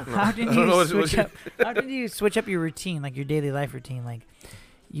 No. How often I do don't know you what- switch up? How often do you switch up your routine, like your daily life routine? Like,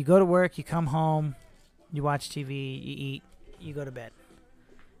 you go to work, you come home, you watch TV, you eat, you go to bed.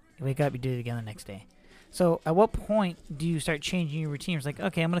 You wake up, you do it again the next day. So, at what point do you start changing your routine? It's like,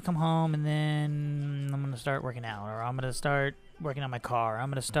 okay, I'm gonna come home and then I'm gonna start working out, or I'm gonna start working on my car. I'm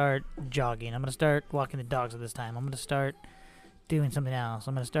gonna start jogging. I'm gonna start walking the dogs at this time. I'm gonna start doing something else.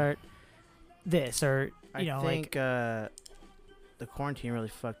 I'm gonna start this, or you know, I think the quarantine really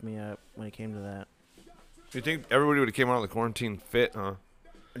fucked me up when it came to that. You think everybody would have came out of the quarantine fit, huh?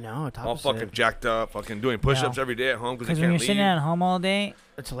 No, it's All opposite. fucking jacked up, fucking doing push-ups No. every day at home because because they when you're can't sitting leave. at home all day,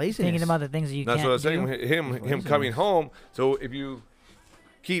 It's laziness. thinking about the things that you That's can't what I was saying. do. Him Laziness. coming home. So when you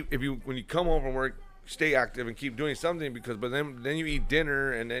come home from work, stay active and keep doing something but then you eat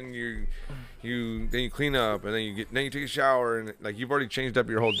dinner and then you clean up and then you take a shower and like you've already changed up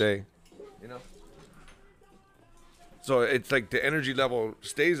your whole day, you know. So it's like the energy level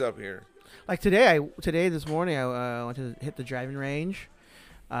stays up here. Like this morning, I went to hit the driving range,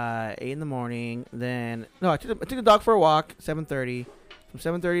 8 in the morning. Then I took the dog for a walk, 7:30. From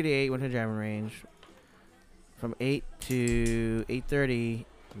 7:30 to 8, went to the driving range. From 8 to 8:30,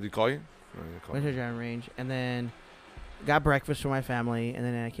 Did he call you? No, he didn't call went to you. the driving range, and then got breakfast for my family, and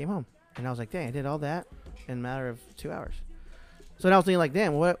then I came home. And I was like, dang, I did all that in a matter of 2 hours. So now I was thinking, like,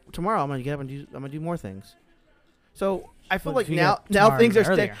 damn, what tomorrow I'm gonna get up and I'm gonna do more things. So I feel Well, like if you now got tomorrow things are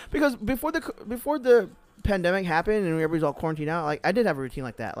earlier. staying because before the pandemic happened and everybody's all quarantined out, like I did have a routine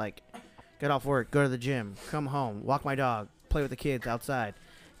like that, like get off work, go to the gym, come home, walk my dog, play with the kids outside,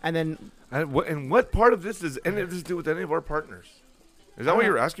 and then And what part of this does any of this do with any of our partners? Is that I what don't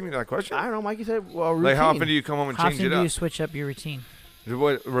you were asking me that question? I don't know. Mikey said, well, routine. Like how often do you come home and How change often it do you up? switch up your routine?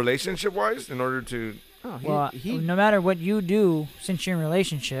 What, relationship wise, in order to Oh, Well, no matter what you do, since you're in a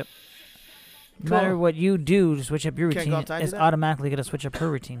relationship, no Cool. matter what you do to switch up your Can't go routine, outside and it's do that? automatically going to switch up her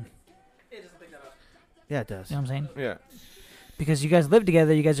routine. yeah, it does. You know what I'm saying? yeah. Because you guys live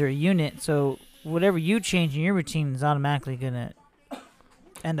together, you guys are a unit, so whatever you change in your routine is automatically going to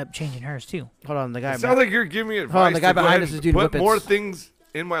end up changing hers too. Hold on, the guy. It sounds like you're giving me advice. on, the guy to go behind ahead us is and doing put whippets. more things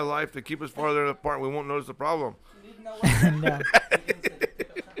in my life to keep us farther apart. We won't notice the problem. No.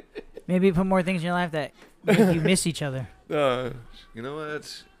 Maybe put more things in your life that make you miss each other. You know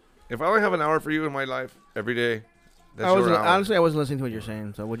what? If I only have an hour for you in my life every day, that's your hour. Honestly, I wasn't listening to what you're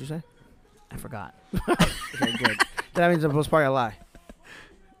saying. So what'd you say? I forgot. Okay, good. That means it was probably a lie.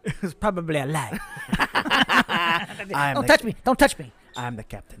 It's probably a lie. I'm Don't the touch me. Don't touch me. I'm the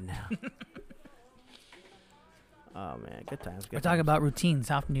captain now. Oh man, good times. Good We're talking times. about routines.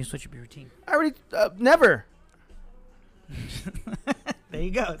 How often do you switch up your routine? I already never. There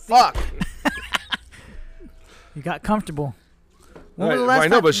you go. Fuck. You got comfortable. Right, I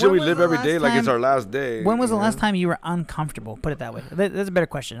know, but should we live every day like it's our our last day? When was the you last know? time you were uncomfortable? Put it that way. That's a better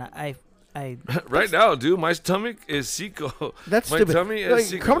question. I Right now, dude, my stomach is Seco. That's My stupid. tummy is Like,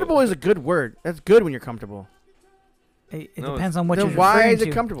 secret. comfortable is a good word. That's good when you're comfortable. it No, depends on what Then you're why referring is it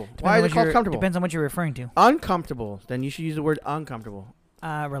to. comfortable? Depends Why on is what it called you're- comfortable? Depends on what you're referring to. Uncomfortable. Then you should use the word uncomfortable.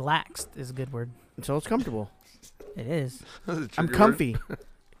 Relaxed is a good word. So it's comfortable. It is. That's a I'm trigger word. comfy.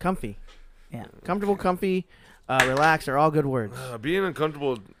 Comfy. Yeah. Comfortable, comfy, relaxed are all good words. Being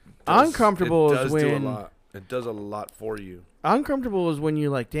uncomfortable Uncomfortable it does is do a when lot. It does a lot for you. uncomfortable is when you're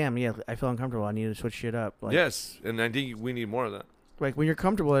like, damn, yeah, I feel uncomfortable. I need to switch shit up. Like, Yes, and I think we need more of that. like when you're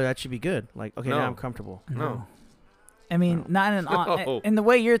comfortable, that should be good. Like, okay, No. now I'm comfortable. No. I mean, No. not No. in the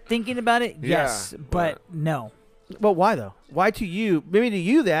way you're thinking about it. Yeah, Yes, but no, But why though? Why to you? Maybe to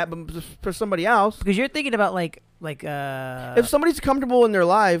you that, but for somebody else. because you're thinking about like If somebody's comfortable in their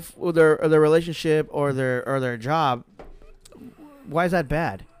life or their relationship or their job, why is that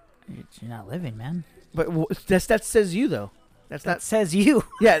bad? you're not living, man. But that says you though. That's That not. says you.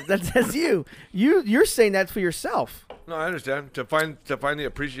 Yeah, that says you. You're saying that for yourself. No, I understand. To find the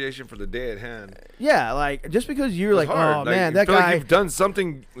appreciation for the day at hand. Yeah, like just because you're It's like, hard. oh Like, man, you that feel like guy. you've done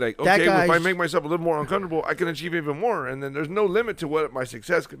something. Like, that okay, well, if I guy's- make myself a little more uncomfortable, I can achieve even more. And then there's no limit to what my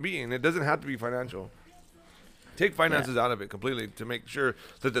success could be, and it doesn't have to be financial. Take finances out of it completely to make sure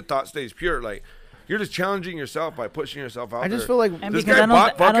that the thought stays pure. Like, you're just challenging yourself by pushing yourself out I just there. feel like And This because guy I don't,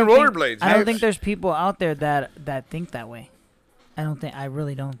 bought I don't fucking think, rollerblades. I don't man. think there's people out there that think that way. I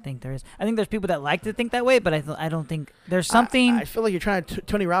really don't think there is. I think there's people that like to think that way, but I don't think there's something. I feel like you're trying to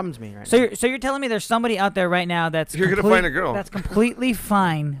Tony Robbins me right So now. you're telling me there's somebody out there right now that's You're gonna find a girl. that's completely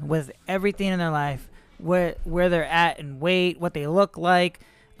fine with everything in their life, where they're at in weight, what they look like,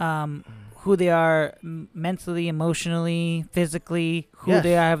 who they are mentally, emotionally, physically, who Yes,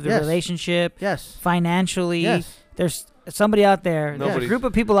 they have the yes. relationship, Yes. financially. Yes. There's somebody out there, there's Nobody- a group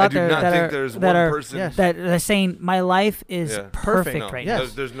of people I out do there not that think are there's that one are person. Yes. that are saying my life is Yeah. perfect No, right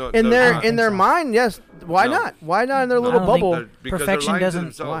Yes. There's no. In there's their not. in their so. mind, yes. Why No. not? Why not in their No. little I don't think bubble? They're- because they're Perfection lying to doesn't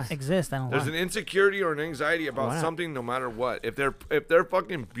themselves. exist. I don't There's know. an insecurity or an anxiety Why about not? something, no matter what. If they're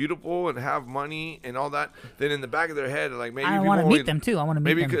fucking beautiful and have money and all that, then in the back of their head, like maybe I people want to only- meet them too. I want to meet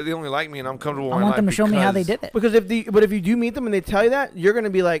Maybe them. because they only like me and I'm comfortable. I in want them to life show me how they because- did it. Because if you do meet them and they tell you that, you're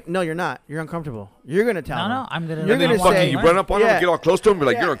gonna be like, no, you're not. You're uncomfortable. You're gonna tell No, them. no, I'm gonna. You're And then gonna you fucking say- you run up on them, Yeah. and get all close to them, be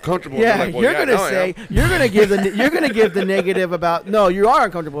like, Yeah. "You're uncomfortable." Yeah, They're like, well, you're yeah, gonna no, I say am. you're gonna give the negative about no, you are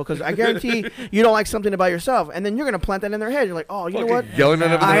uncomfortable because I guarantee you don't like something about yourself, and then you're gonna plant that in their head. You're like, oh, you know Fucking what? yelling at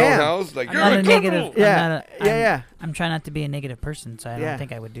them in I their own am. house, like I'm you're not a uncomfortable. negative. Yeah, I'm yeah. I'm trying not to be a negative person, so I Yeah. don't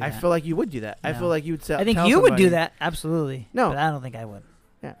think I would do I that. feel like you would do that. I No. feel like you would. I think tell you would somebody- do that, absolutely. No. but I don't think I would.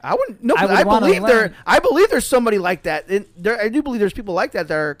 Yeah, I wouldn't. No, I 'cause would I wanna believe there. learn. I believe there's somebody like that. I do believe there's people like that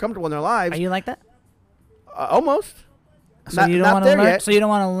that are comfortable in their lives. Are you like that? Almost. So Not- you not don't want to there learn. yet. So you don't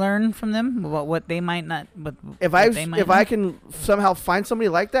want to learn from them about what they might not. But If what I they might if I not? can somehow find somebody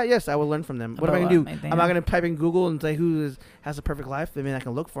like that, yes, I will learn from them. What am I About gonna do? what might they I'm not not? gonna type in Google and say who has a perfect life. I mean, I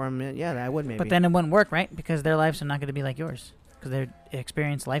can look for them. Yeah, I would maybe. But then it wouldn't work, right? Because their lives are not going to be like yours. Because they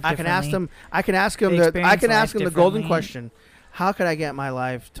experience life. I can ask differently. them. I can ask them. They I experience can ask life them the golden differently. question: how could I get my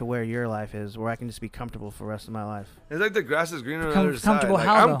life to where your life is, where I can just be comfortable for the rest of my life? It's like the grass is greener on the other side. Comfortable Like,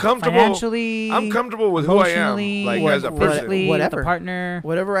 how? I'm though? comfortable. Financially. I'm comfortable with who I am, emotionally, like what- as a what- person. physically, Whatever. the partner.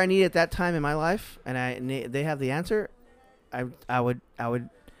 Whatever I need at that time in my life, and they have the answer, I would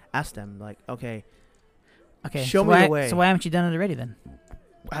ask them like, okay, Okay. Show so me why, the way. So why haven't you done it already then?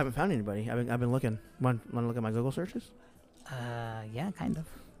 I haven't found anybody. I've been looking. Want to look at my Google searches? Yeah, kind of.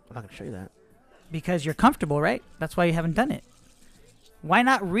 I'm not gonna show you that. Because you're comfortable, right? That's why you haven't done it. Why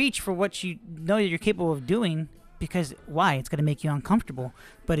not reach for what you know that you're capable of doing? Because why? It's going to make you uncomfortable.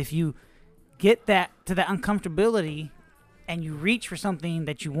 But if you get that to that uncomfortability and you reach for something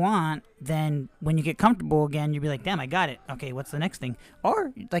that you want, then when you get comfortable again, you'll be like, damn, I got it. Okay, what's the next thing?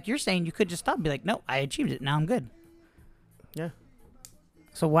 Or like you're saying, you could just stop and be like, no, I achieved it. Now I'm good. Yeah.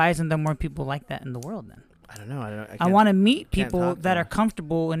 So why isn't there more people like that in the world then? I don't know. I can't- want to meet can't people talk to that are them.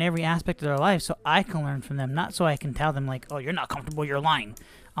 comfortable in every aspect of their life so I can learn from them, not so I can tell them, like, oh, you're not comfortable, you're lying.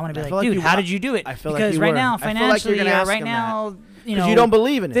 I want to I be feel like, like dude, you how wa- did you do it? I feel like because you right were. now, I feel like you're financially, gonna or ask right them now, you because know, you don't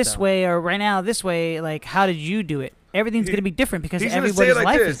believe in it. this though. way, or right now, this way, like, how did you do it? Everything's He- going to be different because He's gonna say everybody's it like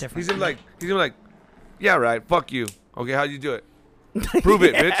life this. is different. He's gonna be like, yeah, right. Fuck you. Okay, how'd you do it? Prove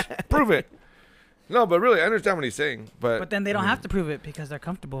it, bitch. Prove it. No, but really, I understand what he's saying. But then they don't have to prove it because they're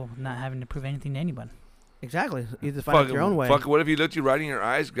comfortable not having to prove anything to anyone. Exactly. You just find it your own way. Fuck, what if he looked you right in your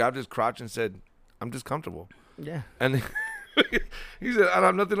eyes, grabbed his crotch, and said, "I'm just comfortable," Yeah. and he said, "I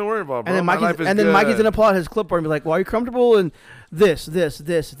have nothing to worry about, bro. And then My life is Mikey's good." gonna pull out his clipboard and be like, "Well, are you comfortable in this, and this?" And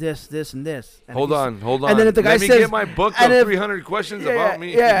Hold if he's- on. And then if the guy Let me says- get my book and of if- 300 questions Yeah, about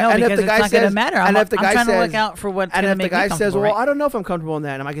me. yeah. No, and if because the it's guy not going to says- matter. and I'm if the I'm guy trying to look says- out for what's And going to if the make guy me says, comfortable, "Well, right? I don't know if I'm comfortable in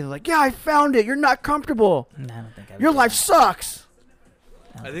that," and Mikey's like, "Yeah, I found it. You're not comfortable. No, I don't think I would Your do life that. sucks."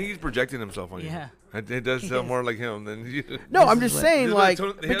 I think he's projecting himself on you. Yeah. It does He sound is. more like him than you. No, I'm is just what- saying, like,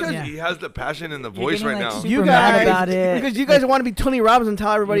 he because Yeah. he has the passion in the You're voice getting, right like, now. super you mad guys, about it. because you guys want to be Tony Robbins and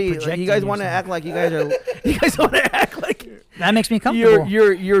tell everybody, like, you projecting guys want to yourself. act like you guys are, you guys want to act like That makes me comfortable.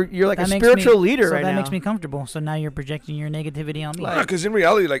 You're like That a makes spiritual me, leader so right that now. makes me comfortable. So now you're projecting your negativity on me. Because in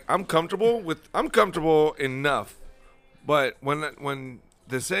reality, like I'm comfortable enough, but when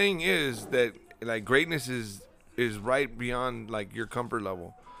the saying is that like greatness is right beyond like your comfort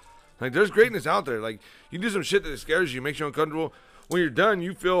level. Like there's greatness out there. Like you do some shit that scares you, makes you uncomfortable. When you're done,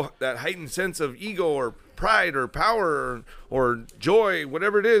 you feel that heightened sense of ego or pride or power or joy,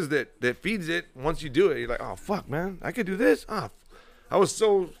 whatever it is that feeds it. Once you do it, you're like, oh fuck, man, I could do this. I was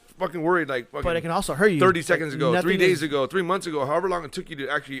so fucking worried, like fucking But it can also hurt you. 30 seconds Like, ago, 3 nothing days is- ago, 3 months ago, however long it took you to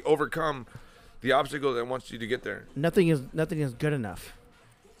actually overcome the obstacle that wants you to get there. Nothing is good enough.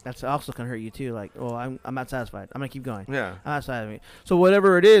 That's also gonna hurt you too. Like, oh, I'm not satisfied. I'm gonna keep going. Yeah. I'm not satisfied. So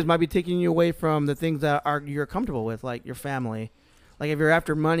whatever it is might be taking you away from the things that you're comfortable with, like your family. Like if you're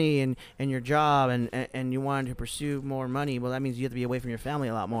after money and your job and you want to pursue more money, well, that means you have to be away from your family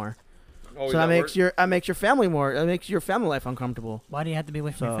a lot more. Oh, So that makes your family more. That makes your family life uncomfortable. Why do you have to be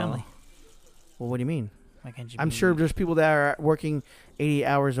away from your So- family? Well, what do you mean? Why can't you? I'm be- sure there's people that are working 80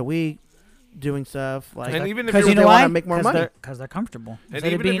 hours a week, doing stuff like. And even if Because you're you know they why? wanna make more money. Because they're comfortable. And Instead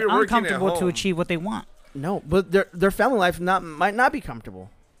of even if being you're working at uncomfortable to home- achieve what they want. No, but their family life might not be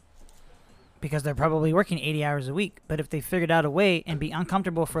comfortable. Because they're probably working 80 hours a week. But if they figured out a way and be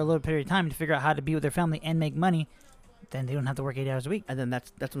uncomfortable for a little period of time to figure out how to be with their family and make money, then they don't have to work 80 hours a week. And then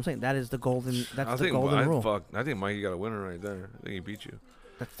that's what I'm saying. That is the golden. That's I the think golden rule. I think Mikey got a winner right there. I think he beat you.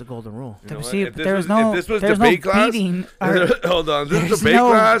 That's the golden rule. You know what? See, If this there was- was no, if this was there's debate no class, beating. Or, Hold on, this is There's debate no-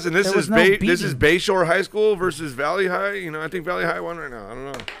 class, and this there is was no this is beating. Bayshore High School versus Valley High. You know, I think Valley High won right now. I don't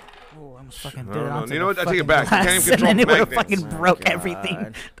know. oh, I almost fucking I did don't it know. onto You know the what? I take it fucking back. You can't glass, even control and then it would have magnets. fucking Oh, broke God.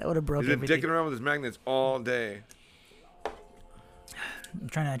 everything. That would have broke He's been everything. dicking around with his magnets all day. I'm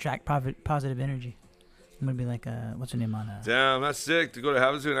trying to attract positive energy. I'm gonna be like, what's her name on? Damn, that's sick to go to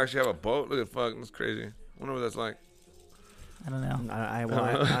Havasu and actually have a boat. Look at fuck, that's crazy. Wonder what that's like. I don't know.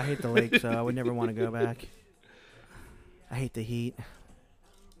 I hate the lake, so I would never want to go back. I hate the heat.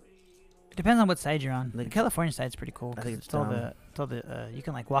 It depends on what side you're on. The Like- California side's pretty cool. I think 'cause it's all dumb. you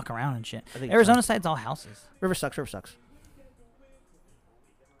can like walk around and shit. I think it's Arizona dumb. side's all houses. River sucks. River sucks.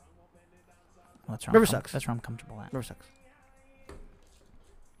 Well, that's where River I'm sucks. That's where I'm comfortable at. River sucks.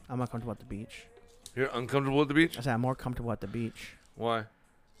 I'm not comfortable at the beach. You're uncomfortable at the beach? I said I'm more comfortable at the beach Why?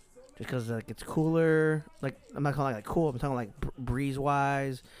 just because like it's cooler. Like I'm not calling it like cool. I'm talking like breeze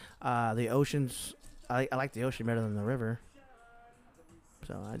wise. The oceans. I like the ocean better than the river.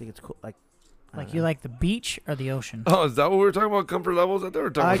 So I think it's cool. Like I Like don't you know. like the beach or the ocean? Oh, is that what we were talking about? Comfort levels? I thought we were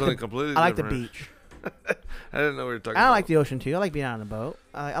talking I about like something completely I like the different. beach. I didn't know we were talking I about. like the ocean too. I like being out on a boat.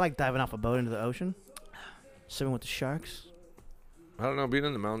 I like diving off a boat into the ocean, swimming with the sharks. I don't know. Being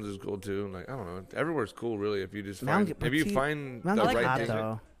in the mountains is cool too. Like I don't know. Everywhere's cool, really. If you just Mountain- find, if you see, find the Mountains like are right hot thing.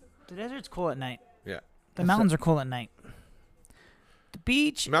 though. The desert's cool at night. Yeah. The mountains are cool at night. The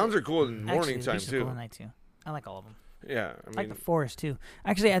beach. Mountains are cool in Actually, morning the time beach is too. cool at night too. I like all of them. Yeah, I I like mean, the forest too.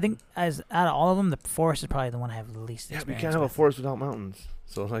 Actually, I think as out of all of them, the forest is probably the one I have the least yeah, but you experience can't have a with. forest without mountains.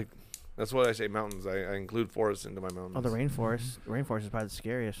 So like, that's why I say mountains. I include forests into my mountains. Oh, the rainforest. The rainforest is probably the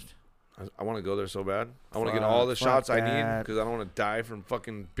scariest. I want to go there so bad. I want to get Fuck, all the fuck shots I need that. because I don't want to die from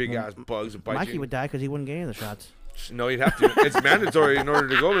fucking big ass bugs that bite Mikey you. would die because he wouldn't get any of the shots. No, you'd have to. It's mandatory in order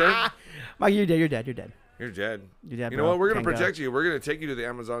to go there. Mikey, you're dead. You're dead. You're dead. You're dead. You're dead. You know bro. what? We're gonna Can't go. protect you. We're gonna take you to the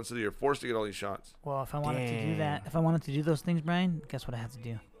Amazon so that you're forced to get all these shots. Well, if I wanted to do that, if I wanted to do those things, Brian, guess what I have to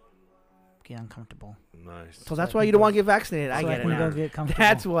do? Get uncomfortable. Nice. So that's why you don't want to get vaccinated. I So get it can now. go get comfortable.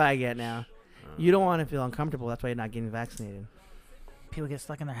 That's what I get now. You don't want to feel uncomfortable. That's why you're not getting vaccinated. People get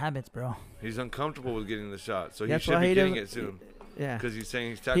stuck in their habits, bro. He's uncomfortable with getting the shot, so he That's should why be he getting doesn't- it soon Yeah. because he's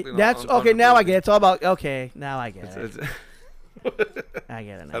saying he's He- tackling. that's okay. Now I get it. It's all about okay. Now I get it. I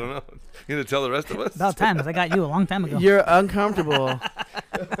get it now. I don't know. You gonna tell the rest of us? About time, 'cause I got you a long time ago. You're uncomfortable.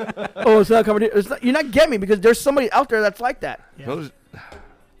 Oh, it's not comfortable. It's not, you're not getting me because there's somebody out there that's like that. Yeah. Those-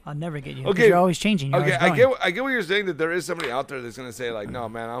 I'll never get you. Okay. You're always changing. You're Okay, always growing. I get what you're saying, that there is somebody out there that's gonna say like, no,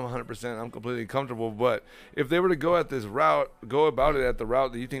 man, I'm 100%, I'm completely comfortable. But if they were to go at this route, go about it at the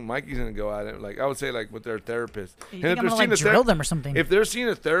route that you think Mikey's gonna go at it, like I would say, like with their therapist. You And think if I'm they're gonna seeing like a drill them or something? if they're seeing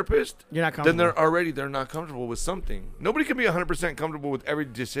a therapist, You're not then comfortable. they're not comfortable with something. Nobody can be 100% comfortable with every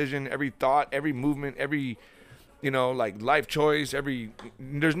decision, every thought, every movement, every, like life choice.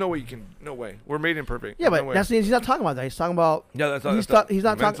 There's no way you can. No way. We're made imperfect. Yeah, There's but no way. that's he's not talking about that. He's talking about Yeah, that's he's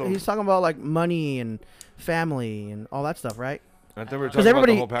not mental. talking. He's talking about like money and family and all that stuff, right? I thought we were Because talking about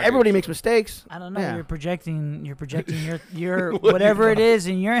the whole package. everybody makes mistakes. I don't know. Yeah. You're projecting your What do you whatever it thought? is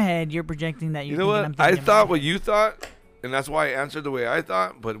in your head. You're projecting that. You You're know thinking, what? I'm I thinking thought about what you thought, and that's why I answered the way I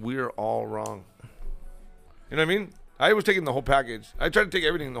thought. But we are all wrong. You know what I mean? I was taking the whole package. I try to take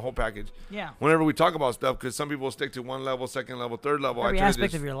everything in the whole package. Yeah. Whenever we talk about stuff, because some people stick to one level, second level, third level. Every I try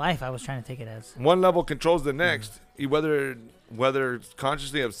aspect to of your life, I was trying to take it as. one level controls the next, whether it's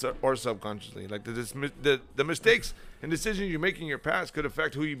consciously or subconsciously. Like the mistakes and decisions you make in your past could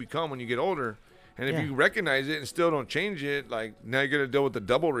affect who you become when you get older. And if Yeah. you recognize it and still don't change it, like now you're gonna deal with the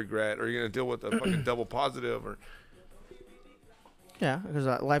double regret, or you're gonna deal with the fucking double positive, or Yeah, because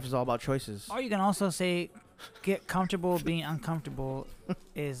life is all about choices. Or you can also say, get comfortable being uncomfortable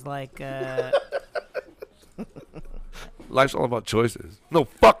is like, life's all about choices. No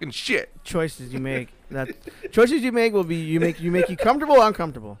fucking shit. Choices you make. That choices you make will be you make you comfortable or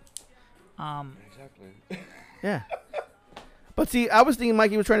uncomfortable. Exactly. Yeah. But see, I was thinking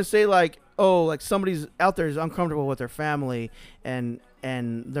Mikey was trying to say like, oh, like somebody's out there is uncomfortable with their family and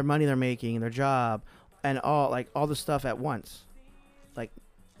their money they're making, their job, and all the stuff at once. Like,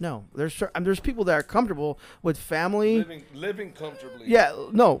 no, there's people that are comfortable with family, Living comfortably. Yeah,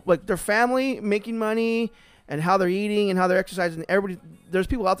 no, like their family making money and how they're eating and how they're exercising. Everybody, there's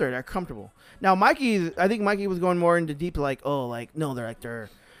people out there that are comfortable. Now, I think Mikey was going more into deep, like, oh, like no, they're like their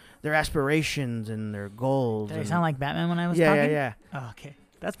aspirations and their goals. did I and- sound like Batman when I was yeah, talking? yeah, Oh, okay.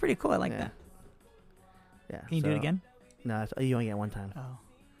 That's pretty cool. I like yeah. that. Yeah. Can you do it again? No, you only get one time. Oh.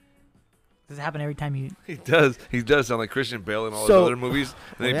 Does it happen every time you... He does. He does sound like Christian Bale in all So- his other movies.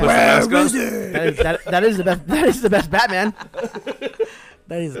 And then he Yeah. puts the mask on. That is the best. That is the best Batman.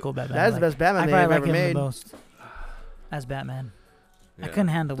 That is a cool Batman. That is the best Batman I they've probably ever like him made. the most as Batman. I Yeah. couldn't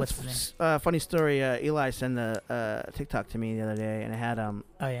handle what's his name. Funny story. Eli sent a TikTok to me the other day, and it had Oh,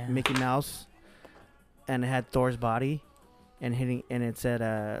 yeah. Mickey Mouse, and it had Thor's body, and it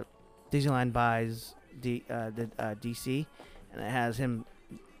said Disneyland buys DC, and it has him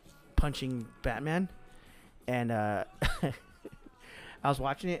punching Batman, and I was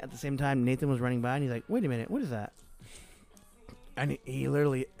watching it at the same time. Nathan was running by, and he's like, "Wait a minute, what is that?" And he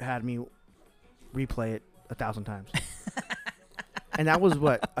literally had me replay it 1,000 times. And that was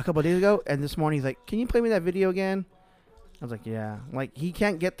what, a couple of days ago. And this morning he's like, "Can you play me that video again?" I was like, "Yeah." Like, he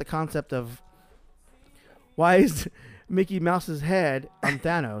can't get the concept of why is Mickey Mouse's head on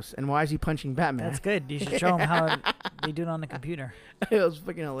Thanos and why is he punching Batman? That's good. You should show him how they do it on the computer. It was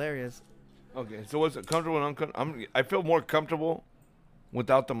freaking hilarious. Okay, so what's it, comfortable and uncomfortable? I feel more comfortable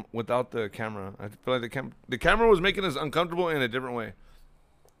without the camera. I feel like the camera was making us uncomfortable in a different way.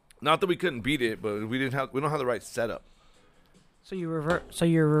 Not that we couldn't beat it, but we don't have the right setup. So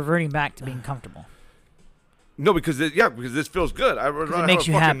you're reverting back to being comfortable. No, because this feels good. I would rather It makes have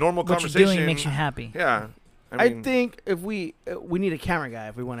a you fucking happy. normal What conversation. you're doing makes you happy. Yeah, I mean, think if we need a camera guy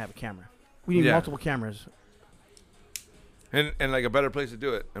if we want to have a camera. We need Yeah. multiple cameras. and like a better place to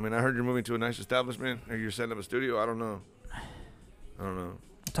do it. I mean, I heard you're moving to a nice establishment, or you're setting up a studio. I don't know. We'll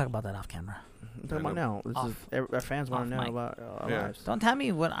talk about that off camera. I'm talking about now. This Off- is our fans want off to know mic. about our Yeah. lives. Don't tell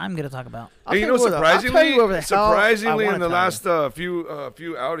me what I'm gonna talk about. I'll Hey, you tell know, where the- I'll tell you where the hell surprisingly, I wanna in the tell last you.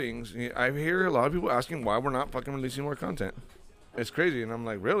 few outings, I hear a lot of people asking why we're not fucking releasing more content. It's crazy, and I'm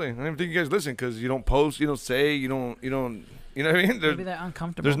like, really? I don't even think you guys listen because you don't post, you don't say, you don't. You know what I mean? Maybe they're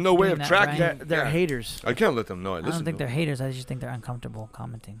uncomfortable. there's no way doing of that, tracking Brian. They're Yeah. haters. I can't let them know I I listen. don't think to they're haters. I just think they're uncomfortable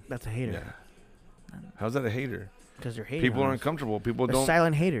commenting. That's a hater. them. Yeah. How's that a hater? Because they're haters. People are uncomfortable. People They're don't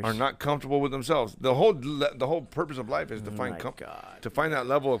silent haters. are not comfortable with themselves. The whole purpose of life is to find God. to find that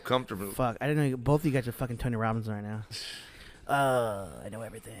level of comfort. Fuck, I didn't know both of you guys are fucking Tony Robbins right now. I know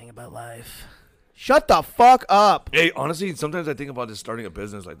everything about life. Shut the fuck up. Hey, honestly, sometimes I think about just starting a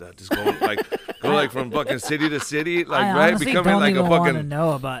business like that. Just go like from fucking city to city, like I right, honestly becoming don't like even a want to fucking.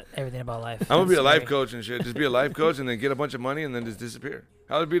 know about everything about life. I'm gonna be a That's life scary. coach and shit. Just be a life coach and then get a bunch of money and then just disappear.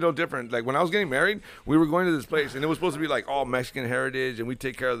 How would it be no different? Like when I was getting married, we were going to this place and it was supposed to be like all Mexican heritage and we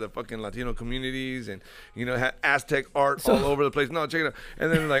take care of the fucking Latino communities and had Aztec art all over the place. No, check it out.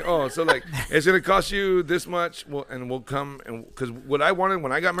 And then like, oh, so like it's gonna cost you this much, and we'll come and because what I wanted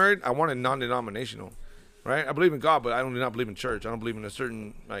when I got married, I wanted non-denominational. Right, I believe in God, but I do not believe in church. I don't believe in a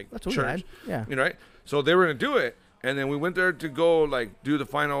certain That's what we church. had. Yeah. You know, right? So they were gonna do it, and then we went there to go like do the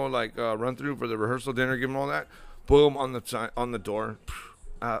final run through for the rehearsal dinner, give them all that. Boom on the door.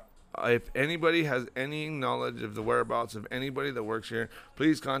 If anybody has any knowledge of the whereabouts of anybody that works here,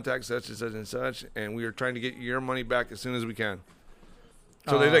 please contact such and such and such, and we are trying to get your money back as soon as we can.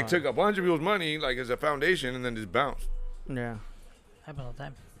 So they like took a bunch of people's money like as a foundation and then just bounced. Yeah. Happens all the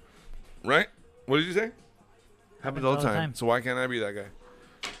time. Right? What did you say? Happens all the time. So why can't I be that guy?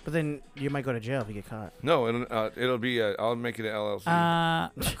 But then you might go to jail if you get caught. No, it'll be. I'll make it an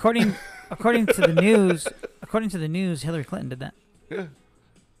LLC. According to the news, Hillary Clinton did that. Yeah.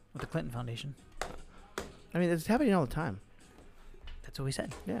 With the Clinton Foundation. I mean, it's happening all the time. That's what we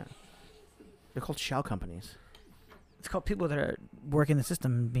said. Yeah. They're called shell companies. It's called people that are working the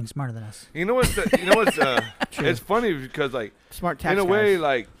system and being smarter than us. You know what's it's funny because like Smart tax in a way guys.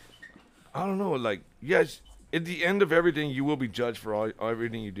 like I don't know like yes at the end of everything you will be judged for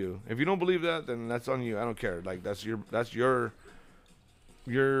everything you do. If you don't believe that, then that's on you. I don't care. Like that's your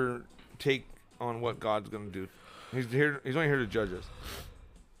take on what God's gonna do. He's only here to judge us,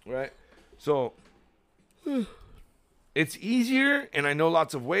 right? So it's easier, and I know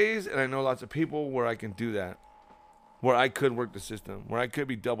lots of ways, and I know lots of people where I can do that. Where I could work the system, where I could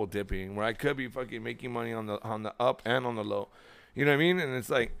be double dipping, where I could be fucking making money on the up and on the low. You know what I mean? And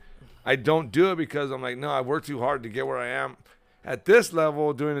it's like, I don't do it because I'm like, no, I work too hard to get where I am at this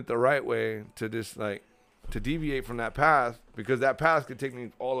level, doing it the right way to just like, to deviate from that path because that path could take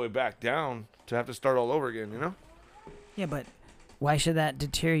me all the way back down to have to start all over again, you know? Yeah, but why should that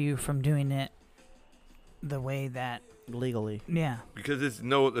deter you from doing it the way that, legally. yeah. Because it's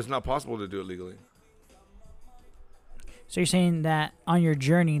not possible to do it legally. So you're saying that on your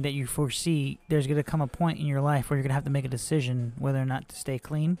journey that you foresee, there's going to come a point in your life where you're going to have to make a decision whether or not to stay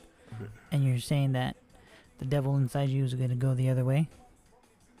clean, and you're saying that the devil inside you is going to go the other way?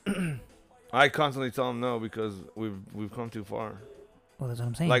 I constantly tell them no because we've come too far. Well, that's what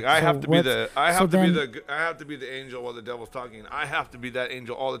I'm saying. Like I So have to be what's- I have to be the angel while the devil's talking. I have to be that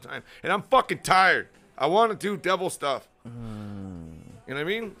angel all the time, and I'm fucking tired. I want to do devil stuff. You know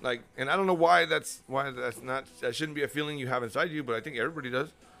what I mean? Like, and I don't know why that shouldn't be a feeling you have inside you, but I think everybody does.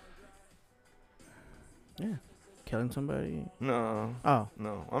 Yeah. Killing somebody. No, Oh,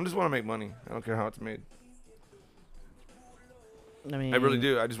 I just want to make money. I don't care how it's made. I mean, I really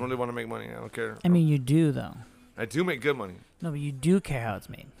do. I just really want to make money. I don't care. I mean, you do, though. I do make good money. No, but you do care how it's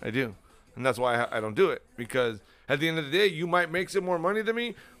made. I do. And that's why I don't do it. Because at the end of the day, you might make some more money than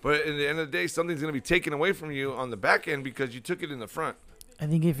me, but at the end of the day, something's going to be taken away from you on the back end because you took it in the front.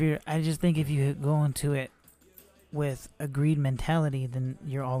 I just think if you go into it with a greed mentality, then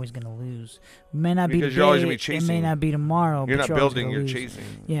you're always going to lose. It may not Because be you're always today, gonna be it may chasing. not be tomorrow. You're but not always building, gonna you're lose. chasing.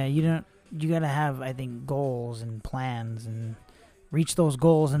 Yeah, you gotta have, I think, goals and plans and reach those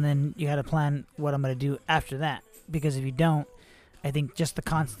goals, and then you gotta plan what I'm gonna do after that. Because if you don't, I think just the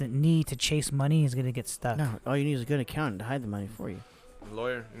constant need to chase money is gonna get stuck. No, all you need is a good accountant to hide the money for you.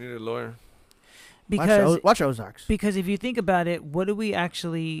 Lawyer. You need a lawyer. Because watch Ozarks. because if you think about it, what do we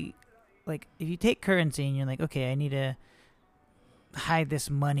actually like? If you take currency and you're like, okay, I need to hide this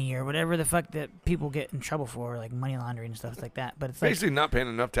money or whatever the fuck that people get in trouble for, like money laundering and stuff like that. But it's like, Basically not paying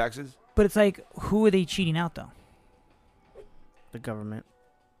enough taxes. but it's like, who are they cheating out though? The government.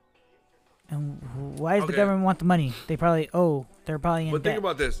 And why does the Okay. government want the money? They're probably in But debt. think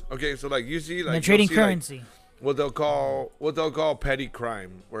about this. Okay, so like you see And like they're trading you'll see, like, currency. what they'll call petty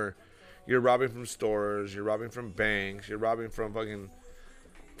crime, where you're robbing from stores, you're robbing from banks, you're robbing from fucking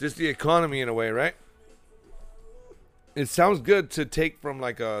just the economy in a way, right? It sounds good to take from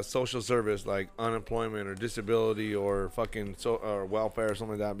like a social service like unemployment or disability or fucking or welfare or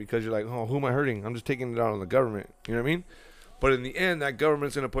something like that because you're like, oh, who am I hurting? I'm just taking it out on the government. You know what I mean? But in the end, that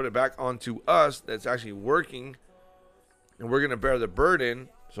government's gonna put it back onto us that's actually working, and we're gonna bear the burden.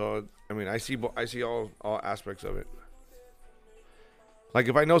 So I mean, I see all aspects of it. Like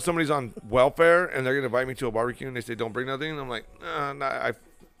if I know somebody's on welfare and they're gonna invite me to a barbecue and they say don't bring nothing, I'm like, nah,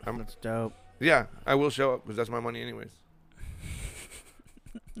 That's dope. yeah, I will show up because that's my money anyways.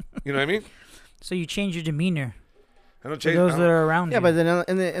 You know what I mean? So you change your demeanor I don't for change. those that are around Yeah, you. but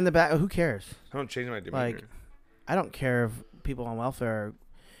then in the back, who cares? I don't change my demeanor. Like, I don't care if people on welfare are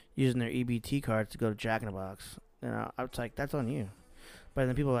using their EBT cards to go to Jack in the Box. You know, it's like that's on you. But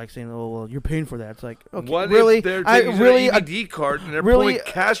then people are like saying, "Oh, well, you're paying for that." It's like, okay, what really? if they're I taking really their EBD card and they're really,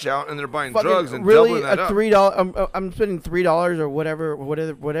 pulling cash out and they're buying fucking drugs and really doubling that a up? $3. I'm spending $3 or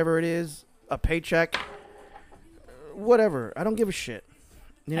whatever it is, a paycheck, whatever. I don't give a shit.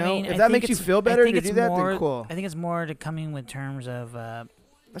 You know, I mean, if I that think makes you it's- feel I better think to it's do that, more- then cool. I think it's more to coming with terms of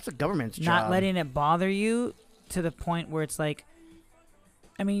That's the government's not job. letting it bother you to the point where it's like,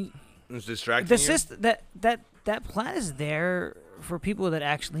 I mean, It's distracting the you. system that plan is there for people that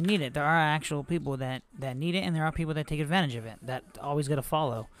actually need it. There are actual people that need it, and there are people that take advantage of it. That always got to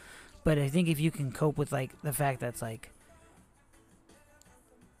follow. But I think if you can cope with like the fact that's like,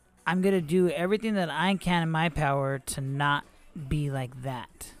 I'm gonna do everything that I can in my power to not be like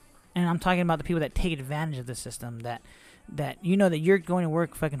that. And I'm talking about the people that take advantage of the system. That you know that you're going to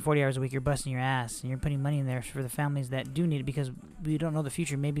work fucking 40 hours a week, you're busting your ass, and you're putting money in there for the families that do need it because we don't know the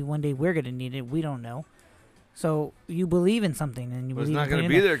future. Maybe one day we're gonna need it. We don't know. So you believe in something, and you But it's believe not in going to putting it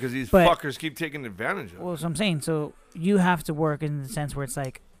be in there because these But- fuckers keep taking advantage of it. Well, that's what I'm saying. So you have to work in the sense where it's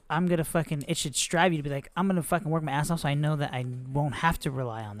like, I'm gonna fucking. It should strive you to be like, I'm gonna fucking work my ass off, so I know that I won't have to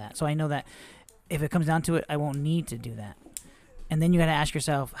rely on that. So I know that if it comes down to it, I won't need to do that. And then you got to ask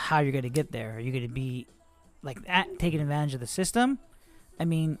yourself how you're going to get there. Are you going to be like that, taking advantage of the system? I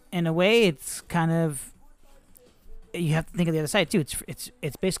mean, in a way, it's kind of, you have to think of the other side too.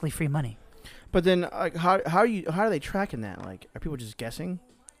 It's basically free money. But then, like, how are they tracking that? Like, are people just guessing?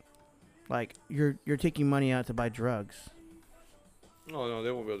 Like, you're taking money out to buy drugs. Oh no,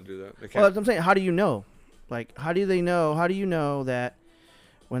 they won't be able to do that. They Well, can't. I'm saying, how do you know? Like, how do they know? How do you know that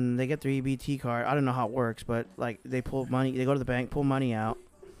when they get their EBT card? I don't know how it works, but like, they pull money, they go to the bank, pull money out.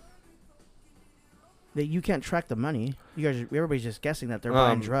 You can't track the money. Everybody's just guessing that they're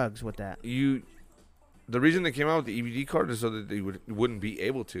buying drugs with that. The reason they came out with the EBT card is so that they wouldn't be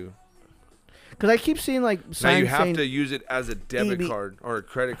able to. Because I keep seeing like signs Now you have saying to use it as a debit EB card or a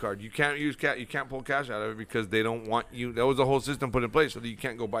credit card. You can't use you can't pull cash out of it because they don't want you. That was the whole system put in place so that you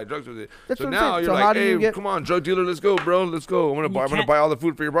can't go buy drugs with it. That's so what I'm now saying. you're So how like, do hey, you get- come on, drug dealer, let's go, bro, let's go. I'm gonna can't- buy all the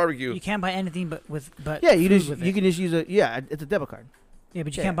food for your barbecue. You can't buy anything but yeah, you food just with you it. can just use it's a debit card. Yeah,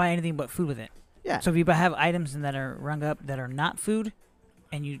 but you yeah. can't buy anything but food with it. Yeah. So if you have items that are rung up that are not food,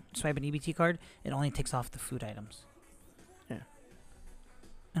 and you swipe an EBT card, it only takes off the food items. Yeah.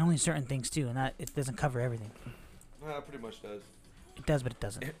 And only certain things too, and it doesn't cover everything. It pretty much does. It does, but it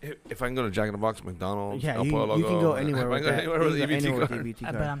doesn't. If I can go to Jack in the Box, McDonald's, Yeah, El you Pollo can Loco, go anywhere if I with can go that. anywhere with You the can go EBT anywhere card. with the EBT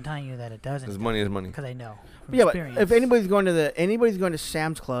But card. I'm telling you that it doesn't. Because money is money. Because I know. From Yeah, but experience. if anybody's going to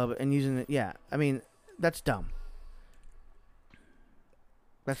Sam's Club and using it, yeah, I mean that's dumb.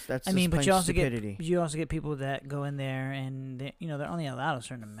 That's I mean, just but you plain also stupidity. get people that go in there and they're only allowed a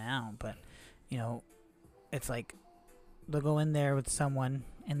certain amount, but it's like they'll go in there with someone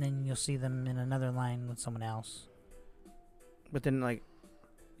and then you'll see them in another line with someone else But then like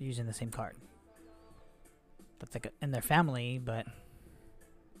using the same card. That's like in their family, but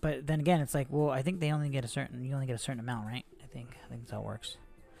then again, it's like, well, I think you only get a certain amount, right? I think that's how it works.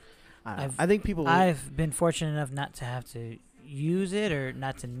 I think people. I've been fortunate enough not to have to use it or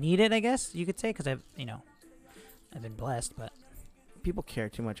not to need it, I guess you could say, because I've been blessed, but people care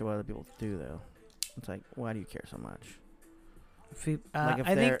too much about what other people do, though. It's like, why do you care so much?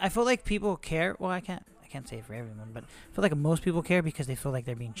 I feel like people care. Well, I can't say for everyone, but I feel like most people care because they feel like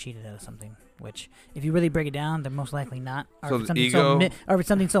they're being cheated out of something. Which, if you really break it down, they're most likely not. Or So if it's something ego- or if it's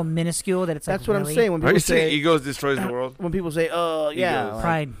something so minuscule that it's That's like, what I'm really? saying. When Are you people saying say egos destroys the world? when people say, "Oh yeah, Egos. like,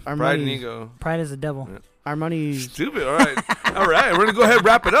 Pride. our Pride and money, ego. Pride is the devil. Yeah. our money." Stupid. All right. All right. We're going to go ahead and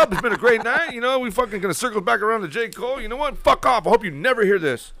wrap it up. It's been a great night. We fucking going to circle back around to J. Cole. You know what? Fuck off. I hope you never hear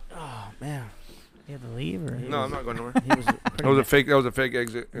this. Oh man, You have to leave, or No, I'm not going nowhere. he was pretty That was a mad. fake. That was a fake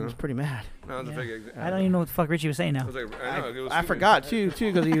exit. He was pretty mad. No, it was Yeah. a fake exit. I don't even know what the fuck Richie was saying now. I was like, I know. It was I stupid. forgot too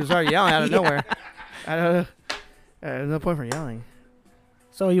because he was already yelling out of nowhere. I don't know. There's no point for yelling.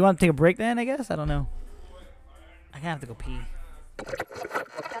 So you want to take a break then? I guess I don't know. I kind of have to go pee.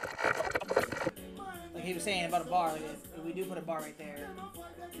 Like he was saying about a bar, like if we do put a bar right there,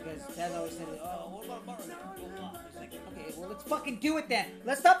 because Dad always said, "Oh, what about a bar right there?" Blah, blah. It's like, okay, well let's fucking do it then.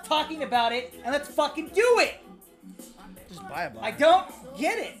 Let's stop talking about it and let's fucking do it. Just buy a bar. I don't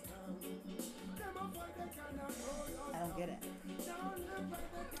get it. I don't get it.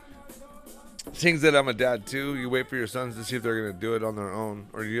 Things that I'm a dad too. You wait for your sons to see if they're going to do it on their own,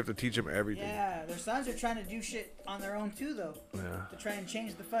 or you have to teach them everything. Yeah, their sons are trying to do shit on their own too, though. Yeah. To try and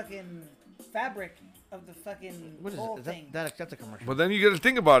change the fucking fabric of the fucking What is whole it? thing. That's a commercial. But then you got to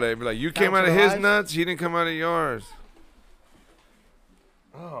think about it. Be like, you came out of Counter his live? nuts. He didn't come out of yours.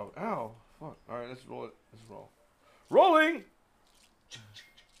 Oh, ow. Fuck. All right, let's roll it. Let's roll. Rolling.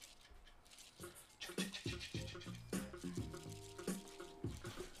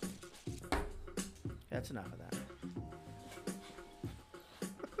 That's enough of that.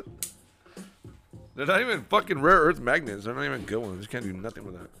 They're not even fucking rare earth magnets. They're not even good ones. You can't do nothing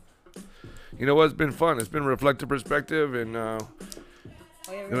with that. You know what? It's been fun. It's been reflective perspective, and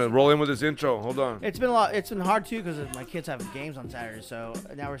gonna roll in with this intro. Hold on. It's been a lot. It's been hard too because my kids have games on Saturday, so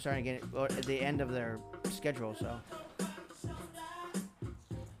now we're starting to get at the end of their schedule. So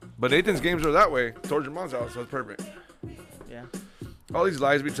But Nathan's games are that way towards your mom's house, so it's perfect. yeah, All these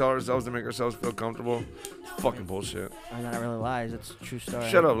lies we tell ourselves to make ourselves feel comfortable. It's fucking bullshit. I know, not really lies. It's a true story.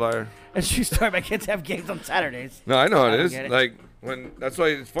 Shut up, liar. It's a true story. My kids have games on Saturdays. No, I know I it don't is. get it. Like that's why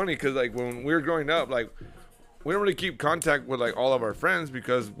it's funny because like when we were growing up, like we don't really keep contact with like all of our friends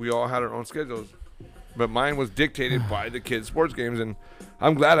because we all had our own schedules. But mine was dictated by the kids' sports games, and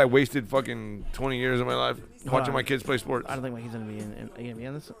I'm glad I wasted fucking 20 years of my life watching on. my kids play sports. I don't think my kids gonna be in. Are you gonna be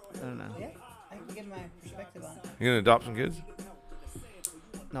in this? I don't know. Yeah, I can give my perspective on it. You gonna adopt some kids?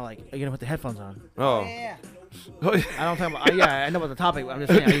 No, like, are you gonna put the headphones on? Oh, Yeah. oh yeah. I don't talk about. Yeah, I know about the topic. But I'm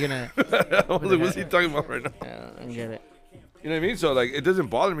just saying. Are you gonna? I was like, what's he talking about right now? I don't get it. You know what I mean? So like, it doesn't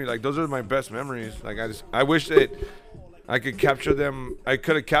bother me. Like, those are my best memories. Like, I wish that I could capture them. I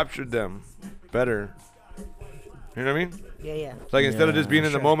could have captured them better. You know what I mean? Yeah, yeah. Like, instead of Yeah, just being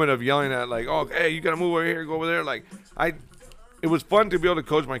in the sure. moment of yelling at, like, oh, hey, you gotta move over here, go over there. Like, it was fun to be able to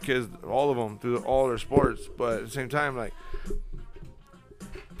coach my kids, all of them, through all their sports. But at the same time, like,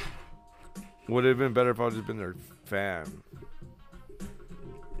 would it have been better if I would just been their fan?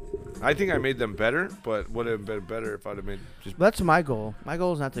 I think I made them better, but would it have been better if I'd have made just. That's my goal. My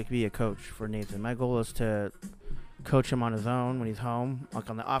goal is not to be a coach for Nathan. My goal is to coach him on his own when he's home, like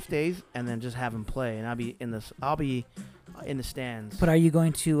on the off days, and then just have him play. And I'll be in the stands. But are you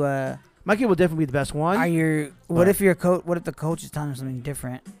going to? My kid will definitely be the best one. Are you? What But- if you're a coach? What if the coach is telling him something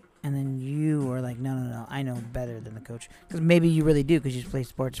different, and then you are like, no, I know better than the coach, because maybe you really do, because you've played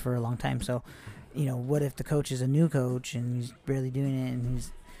sports for a long time. So, what if the coach is a new coach and he's barely doing it, and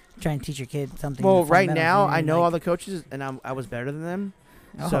he's trying to teach your kid something? Well, the right fundamentals, now and I you're know like, all the coaches, and I was better than them.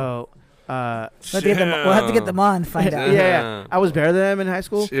 Oh. So, we'll have to get them on and find out. yeah, I was better than them in high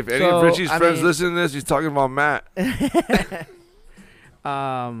school. If any So, of Richie's I friends mean, listen to this, he's talking about Matt.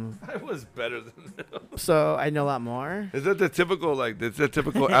 I was better than him. So I know a lot more. Is that the typical, like, it's a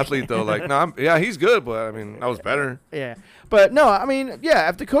typical athlete, though? Like, no, yeah, he's good, but, I mean, I was better. Yeah, but no, I mean, yeah,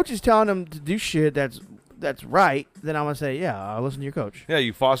 if the coach is telling him to do shit that's right, then I'm gonna say, yeah, I'll listen to your coach. Yeah,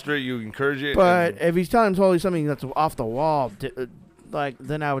 you foster it, you encourage it. But and- if he's telling him totally something that's off the wall, like,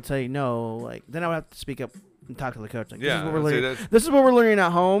 then I would say no. Like, then I would have to speak up and talk to the coach. Like, yeah, this is what we're I'd say learning. that's- This is what we're learning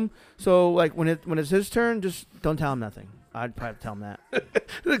at home. So, like, when it's his turn, just don't tell him nothing. I'd probably tell him that.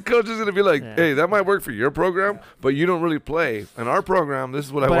 the coach is going to be like, Yeah. hey, that might work for your program, but you don't really play. In our program, this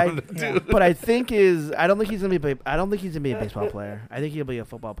is what I wanted to do. But I think I don't think he's gonna be. I don't think he's gonna be a baseball player. I think he'll be a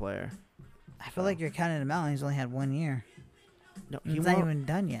football player. I feel like you're counting him out. He's only had 1 year. No, He's not even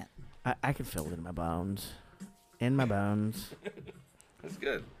done yet. I can feel it in my bones. In my bones. That's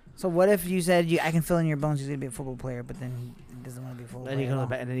good. So what if you said I can fill in your bones? He's gonna be a football player, but then he doesn't want to be a football And he player.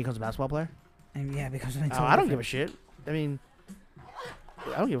 comes and then he becomes a basketball player. And yeah, because Oh, I don't give a shit. I mean,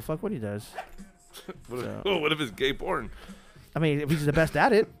 I don't give a fuck what he does. What if it's gay porn? I mean, if he's the best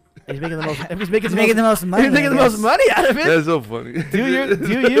at it, he's making the most. If he's making, He's making the most money. He's making the I most guess. money out of it. That's so funny.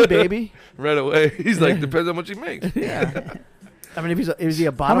 Do you, baby? Right away. He's like, depends on what you make. Yeah. I mean, is he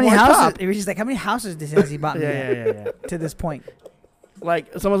a How bottom many or a houses? top? It was just like how many houses has he bought me Yeah. to this point?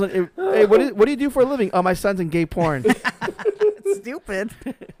 Like someone's like, hey, what do you do for a living? Oh, my son's in gay porn. Stupid.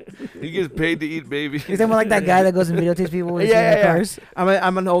 He gets paid to eat, baby. He's more like that guy that goes and videotapes people with Yeah, their yeah. cars.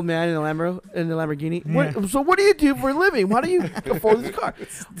 I'm an old man in the Lamborghini. Yeah. So what do you do for a living? Why do you afford this car?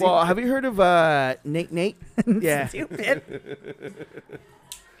 Well, have you heard of Nate? Yeah. Stupid.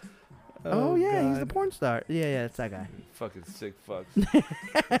 Oh yeah, he's the porn star. Yeah, it's that guy. Fucking sick fucks.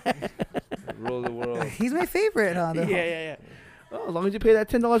 Rule the world. He's my favorite, huh? Yeah. Oh, as long as you pay that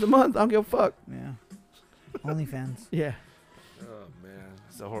 $10 a month, I don't give a fuck. Yeah. OnlyFans. Yeah. Oh, man.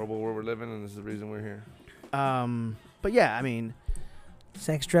 It's a horrible world we're living in, and this is the reason we're here. But yeah, I mean,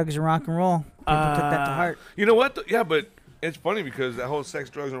 Sex, drugs, and rock and roll. People took that to heart. You know what? Yeah, but it's funny because that whole sex,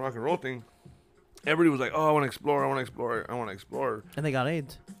 drugs, and rock and roll thing, everybody was like, oh, I want to explore. and they got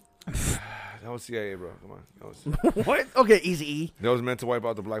AIDS. That was CIA, bro. Come on. What? Okay, easy. That was meant to wipe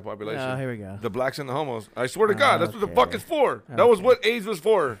out the black population. Oh, here we go. The blacks and the homos. I swear to God, that's what the Okay. fuck it's for. That was Okay. what AIDS was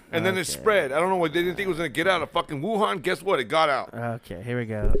for. And then it Okay. spread. I don't know what they didn't think it was gonna get out of fucking Wuhan. Guess what? It got out. Okay, here we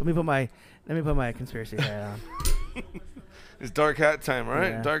go. Let me put my conspiracy hat on. It's dark hat time, all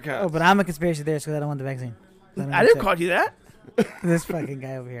right? Yeah. Dark hat. Oh, but I'm a conspiracy theorist because I don't want the vaccine. I didn't call you that. This fucking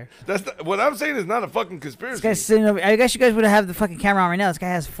guy over here. That's what I'm saying is not a fucking This conspiracy. guy's sitting over. I guess you guys would have the fucking camera on right now. This guy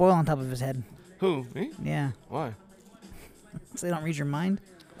has foil on top of his head. Who? Me? Yeah. Why? So they don't read your mind.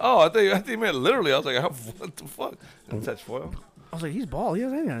 Oh, I thought you meant literally. I was like, what the fuck? Don't touch foil. I was like, he's bald. He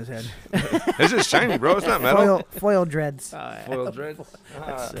has anything on his head. It's just shiny, bro. It's not metal. Foil dreads. Foil dreads.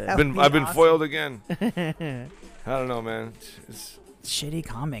 sick. I've been Awesome. foiled again. I don't know, man. Shitty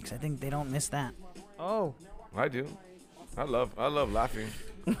comics. I think they don't miss that. Oh. I do. I love laughing.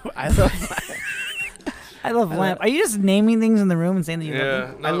 I love Lamp. Are you just naming things in the room and saying that you love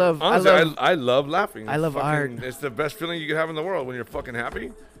Yeah, them? no, honestly, I love laughing. I love art. It's the best feeling you can have in the world when you're fucking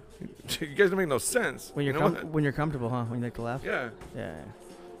happy. You guys don't make no sense. when you're You know what? when you're comfortable, huh? When you like to laugh. Yeah. Yeah.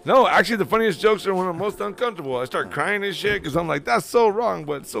 No, actually, the funniest jokes are when I'm most uncomfortable. I start crying and shit because I'm like, that's so wrong,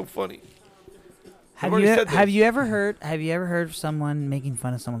 but it's so funny. Have already you said this. have you ever heard of someone making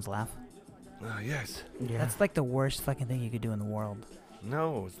fun of someone's laugh? Yes. Yeah. That's like the worst fucking thing you could do in the world.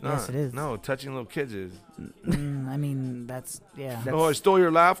 No, it's not. Yes, it is. No, touching little kids is. I mean, that's yeah. Oh, I stole your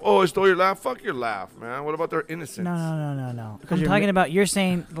laugh. Oh, I stole your laugh. Fuck your laugh, man. What about their innocence? No. I'm 'Cause you're talking about. You're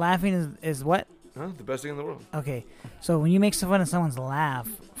saying laughing is what? Huh? The best thing in the world. Okay, so when you make fun of someone's laugh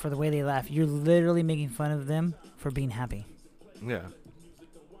for the way they laugh, you're literally making fun of them for being happy. Yeah.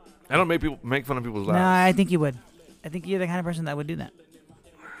 I don't make fun of people's No, laughs. I think you would. I think you're the kind of person that would do that.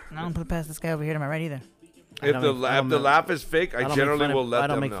 And I don't put past this guy over here to my right either. If the laugh is fake, I generally will let them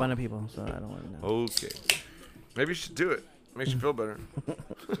know. I don't make fun of people, so I don't want to know. Okay. Maybe you should do it. Makes you feel better.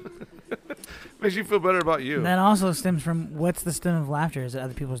 Makes you feel better about you. And that also stems from, what's the stem of laughter? Is it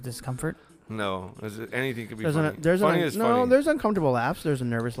other people's discomfort? No, anything could be funny. There's funny. There's uncomfortable laughs. There's a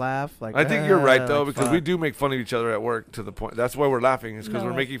nervous laugh. Like I think you're right though, like, because fuck. we do make fun of each other at work to the point. That's why we're laughing. Is because No,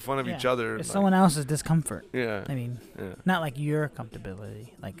 we're like, making fun of each other. It's like, someone else's discomfort. Yeah. I mean, Yeah. not like your comfortability.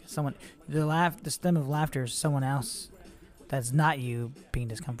 Like someone, the stem of laughter is someone else that's not you being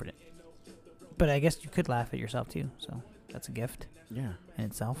discomforted. But I guess you could laugh at yourself too. So that's a gift Yeah, in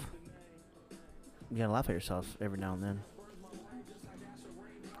itself. you gotta laugh at yourself every now and then.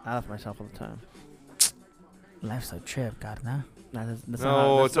 I laugh at myself all the time. Life's a trip, God, nah. That's No, not it's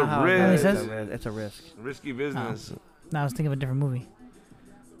how- a that's not how- risk. It's a risk. Risky business. No, I was thinking of a different movie.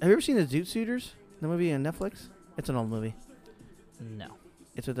 Have you ever seen the Zoot Suiters? The movie on Netflix? It's an old movie. No.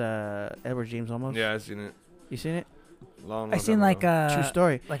 It's with Edward James Olmos. Yeah, I've seen it. You seen it? Long I seen time like ago. True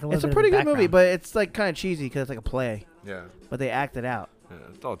story. like a It's little a bit pretty of good movie, background. but it's like kind of cheesy because it's like a play. Yeah. But they act it out. Yeah,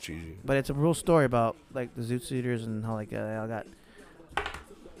 it's all cheesy. But it's a real story about like the Zoot Suiters and how like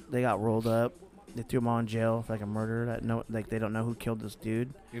they got rolled up. They threw them all in jail for like a murder that they don't know who killed this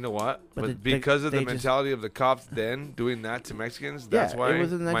dude. You know what? But But they- because of the they just- mentality of the cops then doing that to Mexicans, Yeah, that's it why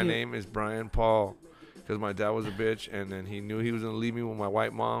was in my 19 name is Brian Paul. Because my dad was a bitch, and then he knew he was gonna leave me with my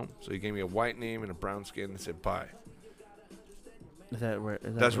white mom, so he gave me a white name and a brown skin and said "Pie."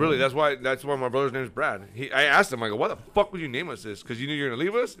 That's why my brother's name is Brad. I asked him, I go, "Why the fuck would you name us this? Because you knew you were gonna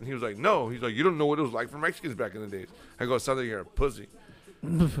leave us?" And he was like, "No." He's like, "You don't know what it was like for Mexicans back in the days." I go, "It sounds like you're a pussy."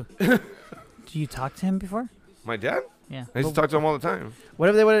 Do you talk to him before? My dad? Yeah. I used to talk to him all the time. What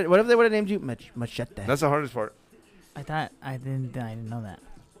if they would have named you Machete? That's the hardest part. I didn't know that.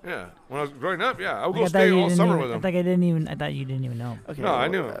 Yeah. When I was growing up, yeah, I would Like, go I thought stay you all didn't summer even- with him. I thought you didn't even know. Okay, No, I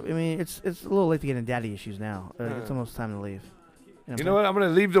knew him. I mean, it's a little late to get in daddy issues now. It's Yeah. almost time to leave. You know what I'm going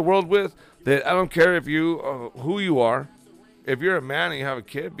to leave the world with? That I don't care if who you are. If you're a man and you have a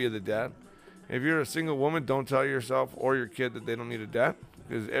kid, be the dad. If you're a single woman, don't tell yourself or your kid that they don't need a dad,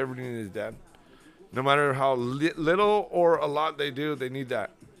 because everybody needs a dad. No matter how little or a lot they do, they need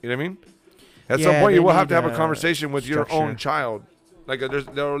that. You know what I mean? At some Yeah, point, you they will have need, to have a conversation with your own structure. child. Like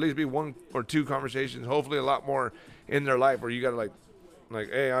there'll at least be one or two conversations, hopefully a lot more in their life, where you gotta like,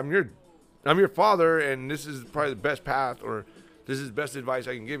 hey, I'm your father, and this is probably the best path, or this is the best advice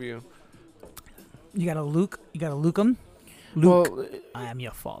I can give you. You gotta Luke him. Luke, Well, I am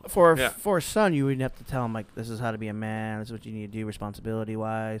your father. for a son, you would have to tell him like this is how to be a man. This is what you need to do responsibility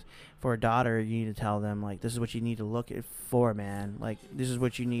wise. For a daughter, you need to tell them like this is what you need to look at for, man. Like this is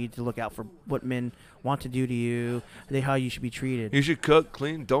what you need to look out for. What men want to do to you. How you should be treated. You should cook,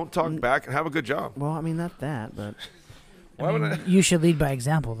 clean, don't talk back, and have a good job. Well, I mean not that, but Why would I? You should lead by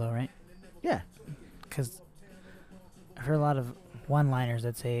example, though, right? yeah. Because I've heard a lot of one-liners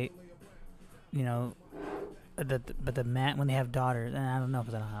that say, you know, but the man, when they have daughters, and I don't know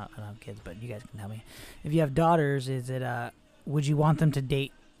because I don't have kids, but you guys can help me. If you have daughters, is it would you want them to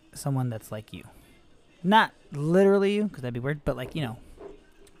date someone that's like you? Not literally you, because that'd be weird, but like, you know,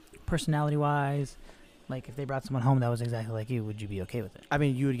 personality-wise, like if they brought someone home that was exactly like you, would you be okay with it? I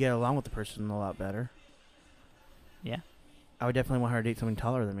mean, you would get along with the person a lot better. Yeah. I would definitely want her to date someone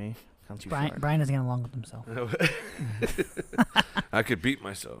taller than me. Sounds too short. Brian doesn't get along with himself. I could beat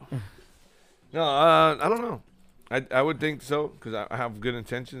myself. No, I don't know. I would think so, because I have good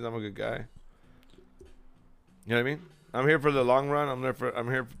intentions. I'm a good guy. You know what I mean? I'm here for the long run. I'm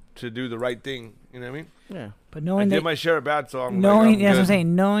here to do the right thing. You know what I mean? Yeah. But I knowing did that, my share of bad, so I'm knowing, like, yeah, that's what I'm good.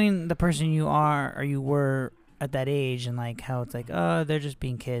 saying. Knowing the person you are or you were at that age, and like how it's like, oh, they're just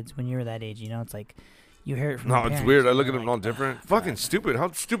being kids when you were that age. You know, it's like you hear it from. No, your it's parents, weird. I and look at you're them all like, different. Fucking stupid.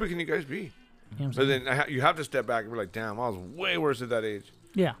 How stupid can you guys be? You know what I'm But saying? then you have to step back and be like, damn, I was way worse at that age.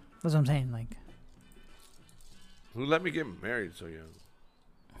 Yeah, that's what I'm saying. Like, Who let me get married so young?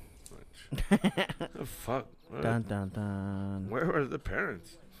 The fuck? Dun dun dun. Where were the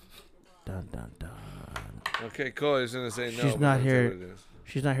parents? Dun dun dun. Okay, cool. He's gonna say no. She's but not that's here. what it is.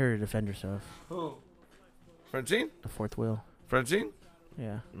 She's not here to defend herself. Who? Francine? The fourth wheel. Francine?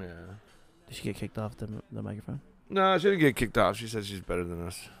 Yeah. Yeah. Did she get kicked off the microphone? No, she didn't get kicked off. She said she's better than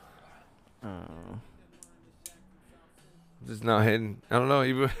us. Oh. Just not hitting. I don't know.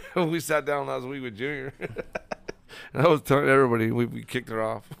 Even when we sat down last week with Junior, and I was telling everybody we kicked her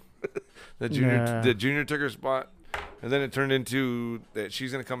off. The junior took her spot. And then it turned into that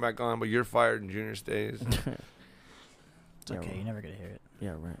she's gonna come back on, but you're fired and Junior stays. It's okay. You're never gonna hear it.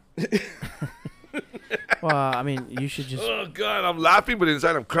 Yeah, right. Well, I mean, you should just. Oh God, I'm laughing, but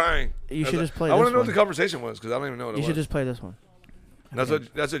inside I'm crying. You should just play. I want to know what the conversation was because I don't even know what it You was. should just play this one. That's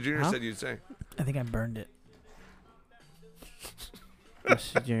what Junior said you'd say. I think I burned it.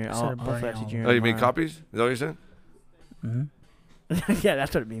 Yes, Junior. Instead of I'll burning flash you, all Junior. Oh, you made tomorrow. copies? Is that what you said? Mm-hmm. Yeah,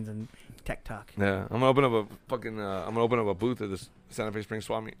 that's what it means in tech talk. Yeah, I'm gonna open up a fucking. I'm gonna open up a booth at this Santa Fe Springs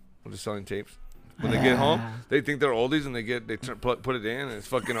Swap Meet. I'm just selling tapes. When they get home, they think they're oldies and they put it in and it's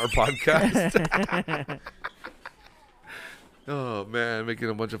fucking our podcast. Oh man, making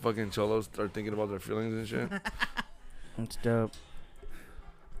a bunch of fucking cholos start thinking about their feelings and shit. It's dope.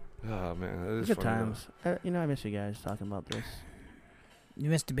 Oh man, that is Good funny, times. I miss you guys talking about this. You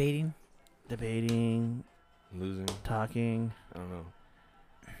miss debating? Debating, though. Losing. talking. I don't know.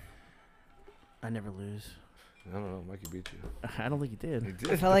 I never lose. I don't know. Mikey beat you. I don't think he did. He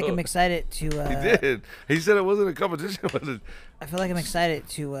did. I feel like though. I'm excited to. He did. He said it wasn't a competition. Was it? I feel like I'm excited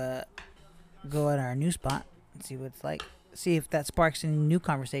to go at our new spot and see what it's like. See if that sparks any new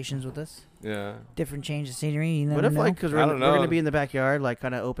conversations with us. Yeah. Different change of scenery. You never What if, know. like, because I we're don't going know. to be in the backyard, like,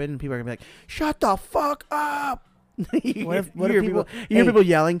 kind of open, and people are going to be like, shut the fuck up! What if you hear people- you hear hey. people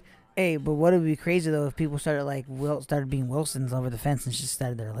yelling? Hey, but what would be crazy though if people started like started being Wilsons over the fence and just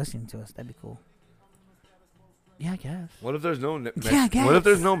started there listening to us? That'd be cool. Yeah, I guess. What if there's no Yeah, I What if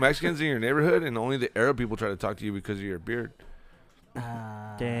there's guess. no Mexicans in your neighborhood and only the Arab people try to talk to you because of your beard?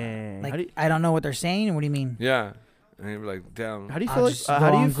 Dang. Like How do you, I don't know what they're saying. What do you mean? Yeah. And you're like, damn. how do you I'll feel like, just how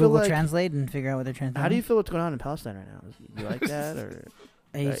go do on you feel Google like, Translate and figure out what they're translating. how do you feel what's going on in Palestine right now? Do you like that, or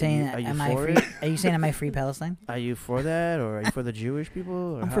Are you are saying you am I for free? it? Are you saying am I free Palestine? are you for that, or are you for the Jewish people?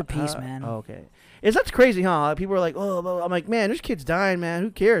 Or I'm for peace, man. Oh, okay. That's crazy, huh? People are like, oh, blah, blah. I'm like, man, there's kids dying, man.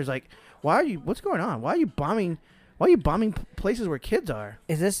 Who cares? Like, why are you? What's going on? Why are you bombing? Why are you bombing places where kids are?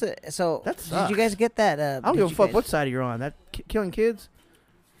 Is this so? That Did sucks. you guys get that? I don't give a fuck what side you're on. That killing kids,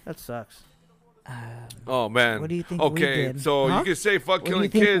 that sucks. Oh man. What do you think we Okay, did? so Huh? you can say fuck What do you killing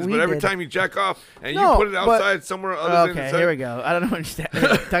think kids, we but every did? time you jack off and No, you put it but- outside somewhere other than Okay, inside, here we go. I don't understand.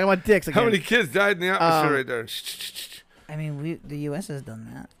 Talking about dicks again. how many kids died in the atmosphere Um, right there? I mean, the U.S. has done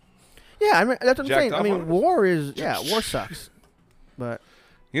that. Yeah, I mean, that's what I'm Jacked saying. I off mean, on us? war sucks. But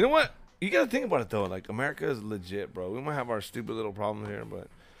You know what? You gotta think about it though. Like America is legit, bro. We might have our stupid little problems here, but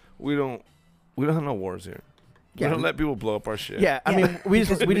we don't have no wars here. Yeah, we don't we- let people blow up our shit. yeah, I Yeah, mean, we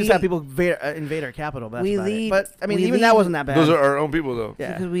just because have people invade our capital. But that's we about it. lead- But I mean, we even lead- that wasn't that bad. Those are our own people though.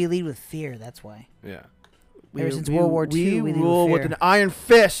 yeah. Because we lead with fear. That's why. Yeah. Ever since World War II, we lead with rule with fear. an iron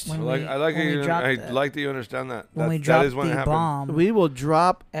fist. When I like we- I like when we you. dropped I the- like that you understand that. When we that dropped is when it the happened. bomb, We will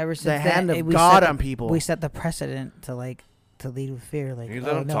drop ever since the hand then, of we God set on people. We set the precedent to lead with fear. Like, Can you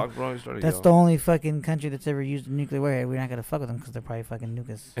let oh, him no, talk, bro? He's starting to that's yell. the only fucking country that's ever used a nuclear warhead. We're not gonna fuck with them because they're probably fucking nuke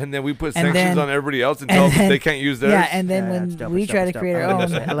us. And then we put And sanctions then- on everybody else and and tell them then- they can't use theirs. Yeah, and then Yeah, it's when dope, we it's try dope, to it's create dope. our I love own,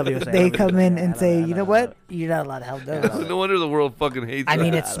 USA. I love USA. I they love come USA. in Yeah, and I say, love you it. know I love what? it. You're not allowed to help Yeah, those. No wonder the world fucking hates I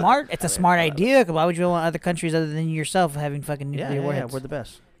mean, us. it's smart. It's a smart idea. Why would you want other countries other than yourself having fucking Yeah, nuclear yeah, yeah, warheads? we're the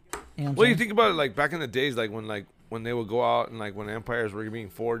best. You know what Well, I'm you saying? think about it, like back in the days, like when they would go out and like when empires were being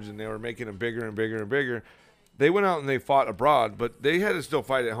forged and they were making them bigger and bigger and bigger, they went out and they fought abroad, but they had to still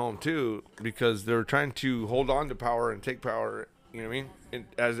fight at home too because they were trying to hold on to power and take power. You know what I mean?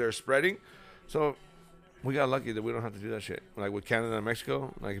 As they're spreading, so we got lucky that we don't have to do that shit. Like with Canada and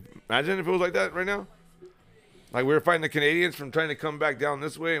Mexico, like imagine if it was like that right now. Like we were fighting the Canadians from trying to come back down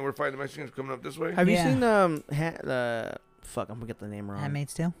this way, and we're fighting the Mexicans coming up this way. Have Yeah. you seen fuck, I'm gonna get the name wrong.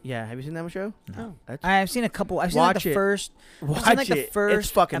 Handmaid's Tale. Yeah, have you seen that show? No. That's, I've seen a couple. I've seen like Watch the it. first. watch seen, like, the it. first It's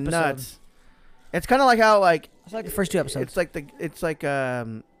fucking episode. nuts. It's kind of like how like It's like the first two episodes. It's like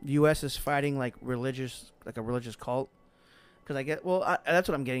U.S. is fighting like a religious cult. Because that's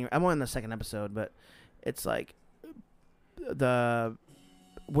what I'm getting. I'm only in the second episode, but it's like the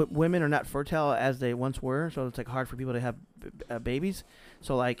women are not fertile as they once were, so it's like hard for people to have babies.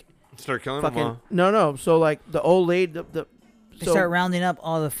 So like Start killing fucking them. no. So like the old lady, they start rounding up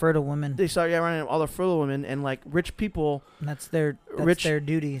all the fertile women. They start running all the fertile women and like rich people. And that's their Rich-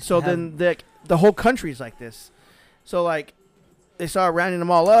 duty. is So to have- then the whole country's like this. So like they start rounding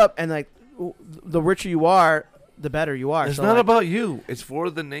them all up, and like the richer you are, the better you are. It's So, not like, about you. It's for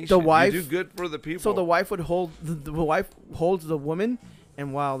the nation. The wife- You do good for the people. So the wife would hold the wife holds the woman,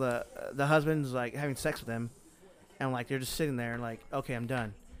 and while the husband's like having sex with them, and like they're just sitting there and like, okay, I'm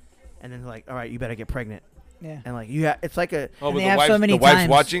done, and then like, all right, you better get pregnant, yeah. and like it's like a Oh, And but they the have wife's, so many the wife's times.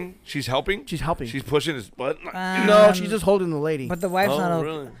 watching. She's helping. she's helping. She's pushing his butt. no, Um, she's just holding the lady. But the wife's Oh, not.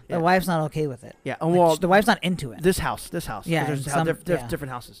 really? Yeah. The wife's not okay with it. Yeah, Like, well, the wife's not into it. this house. Yeah, There's and some- there's yeah.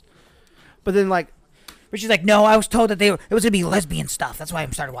 different houses, but then like But she's like, no, I was told that it was gonna be lesbian stuff. That's why I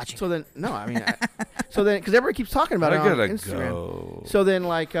started watching. So then, no, I mean, so then, because everybody keeps talking about it on Instagram. Go. So then,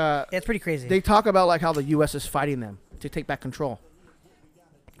 like, It's pretty crazy. they talk about like how the U.S. is fighting them to take back control.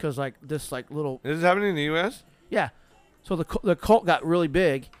 Because like this, like little, Is this happening in the U.S.? yeah. So the cult got really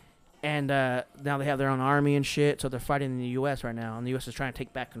big, and now they have their own army and shit. So they're fighting in the U.S. right now, and the U.S. is trying to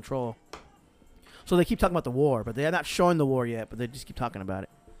take back control. So they keep talking about the war, but they're not showing the war yet. But they just keep talking about it.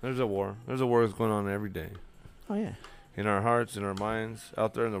 There's a war. There's a war that's going on every day. Oh yeah. In our hearts, in our minds,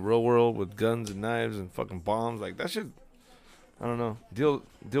 out there in the real world with guns and knives and fucking bombs. Like, that shit, I don't know. Deal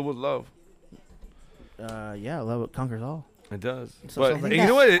with love. Yeah, love conquers all. It does. So But sounds like you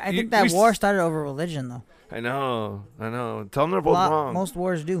know what? I think that war started over religion, though. I know. Tell them they're both wrong. Most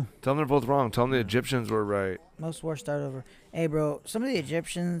wars do. Tell them they're both wrong. Tell them the Egyptians were right. Most wars start over. Hey, bro, some of the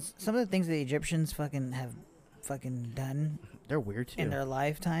things the Egyptians fucking have fucking done They're weird too. in their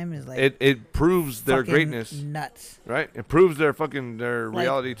lifetime is like It proves their fucking greatness, nuts. right? It proves their Like,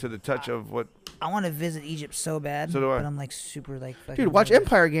 reality to the touch of what. I want to visit Egypt so bad, So do I. but I'm like super like fucking Dude, watch nervous.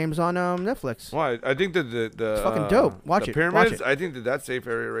 Empire Games on Netflix. Why? I think that the It's fucking dope. Watch the it. pyramids. Watch it. I think that's safe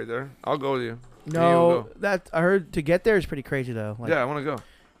area right there. I'll go with you. No, go. that I heard to get there is pretty crazy though. Like, Yeah, I want to go.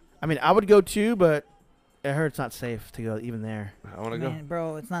 I mean, I would go too, but I heard it's not safe to go even there. I want to go. Man,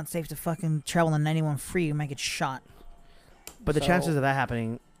 bro, it's not safe to fucking travel on 91 free. You might get shot. But the So- chances of that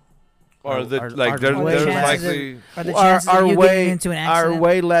happening Or the are like, there's way chances likely. Or the are, chances of you getting into an are accident.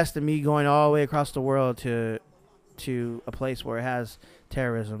 way less than me going all the way across the world to a place where it has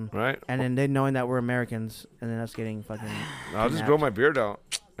terrorism, Right. and then they knowing that we're Americans, and then us getting fucking. I'll just grow my beard out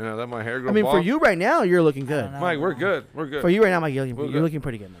and I let my hair grow. I mean, for bald. you right now, you're looking I good. don't know. Mike, we're good. We're good. For you right now, Mike, you're We're looking, good.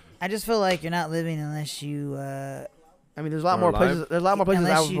 pretty good. Mike. I just feel like you're not living unless you I mean, there's a lot We're more alive? places. There's a lot more places I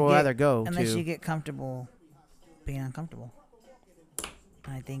Unless would you rather go unless to. you get comfortable being uncomfortable.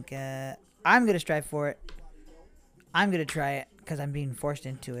 And I think I'm gonna strive for it. I'm gonna try it because I'm being forced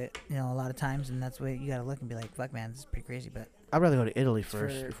into it, a lot of times, and that's where you gotta look and be like, "Fuck, man, this is pretty crazy." But I'd rather go to Italy for-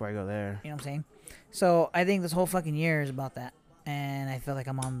 first before I go there. you know what I'm saying? So I think this whole fucking year is about that, and I feel like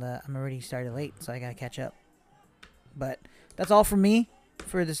I'm already started late, so I gotta catch up. But that's all from me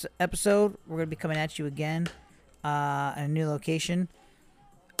for this episode. We're gonna be coming at you again, in a new location.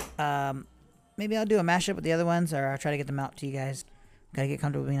 Maybe I'll do a mashup with the other ones, or I'll try to get them out to you guys. Gotta get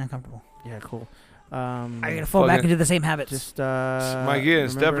comfortable being uncomfortable. Yeah, cool. I gotta fall back Fucking- into the same habits. Just Mikey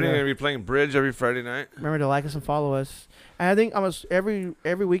and Stephanie are gonna be playing bridge every Friday night. remember to like us and follow us. And I think almost every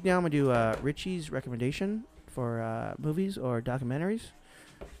week now I'm gonna do Richie's recommendation for movies or documentaries.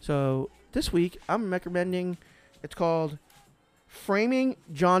 So this week I'm recommending. It's called Framing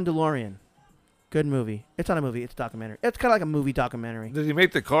John DeLorean. Good movie. It's not a movie. It's a documentary. It's kind of like a movie documentary. Did he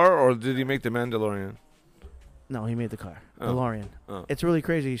make the car or did he make the Mandalorian? No, he made the car. Oh. DeLorean. Oh. It's a really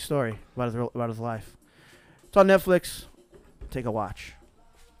crazy story about his life. It's on Netflix. Take a watch.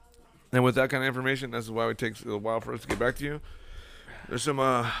 And with that kind of information, that's why it takes a little while for us to get back to you. There's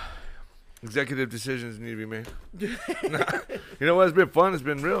some executive decisions need to be made. You know what? It's been fun. It's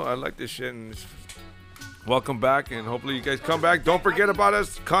been real. I like this shit. And welcome back. And hopefully you guys come back. Don't forget about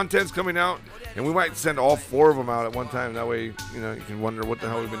us. Content's coming out. And we might send all 4 of them out at one time. That way, you can wonder what the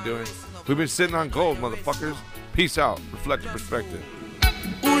hell we've been doing. We've been sitting on gold, motherfuckers. Peace out. Reflective perspective.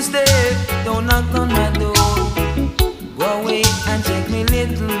 Who's there? Don't knock on my door. Go away and take me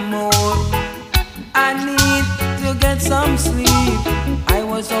little more. I need to get some sleep. I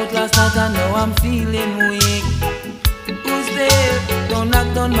was out last night and now I'm feeling weak. Who's there? Don't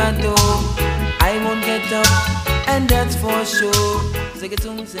knock on my door. I won't get up, and that's for sure. Sing it,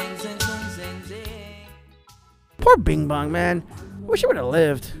 sing, sing, sing, sing, sing. Poor Bing Bong, man. Wish he would have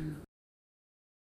lived.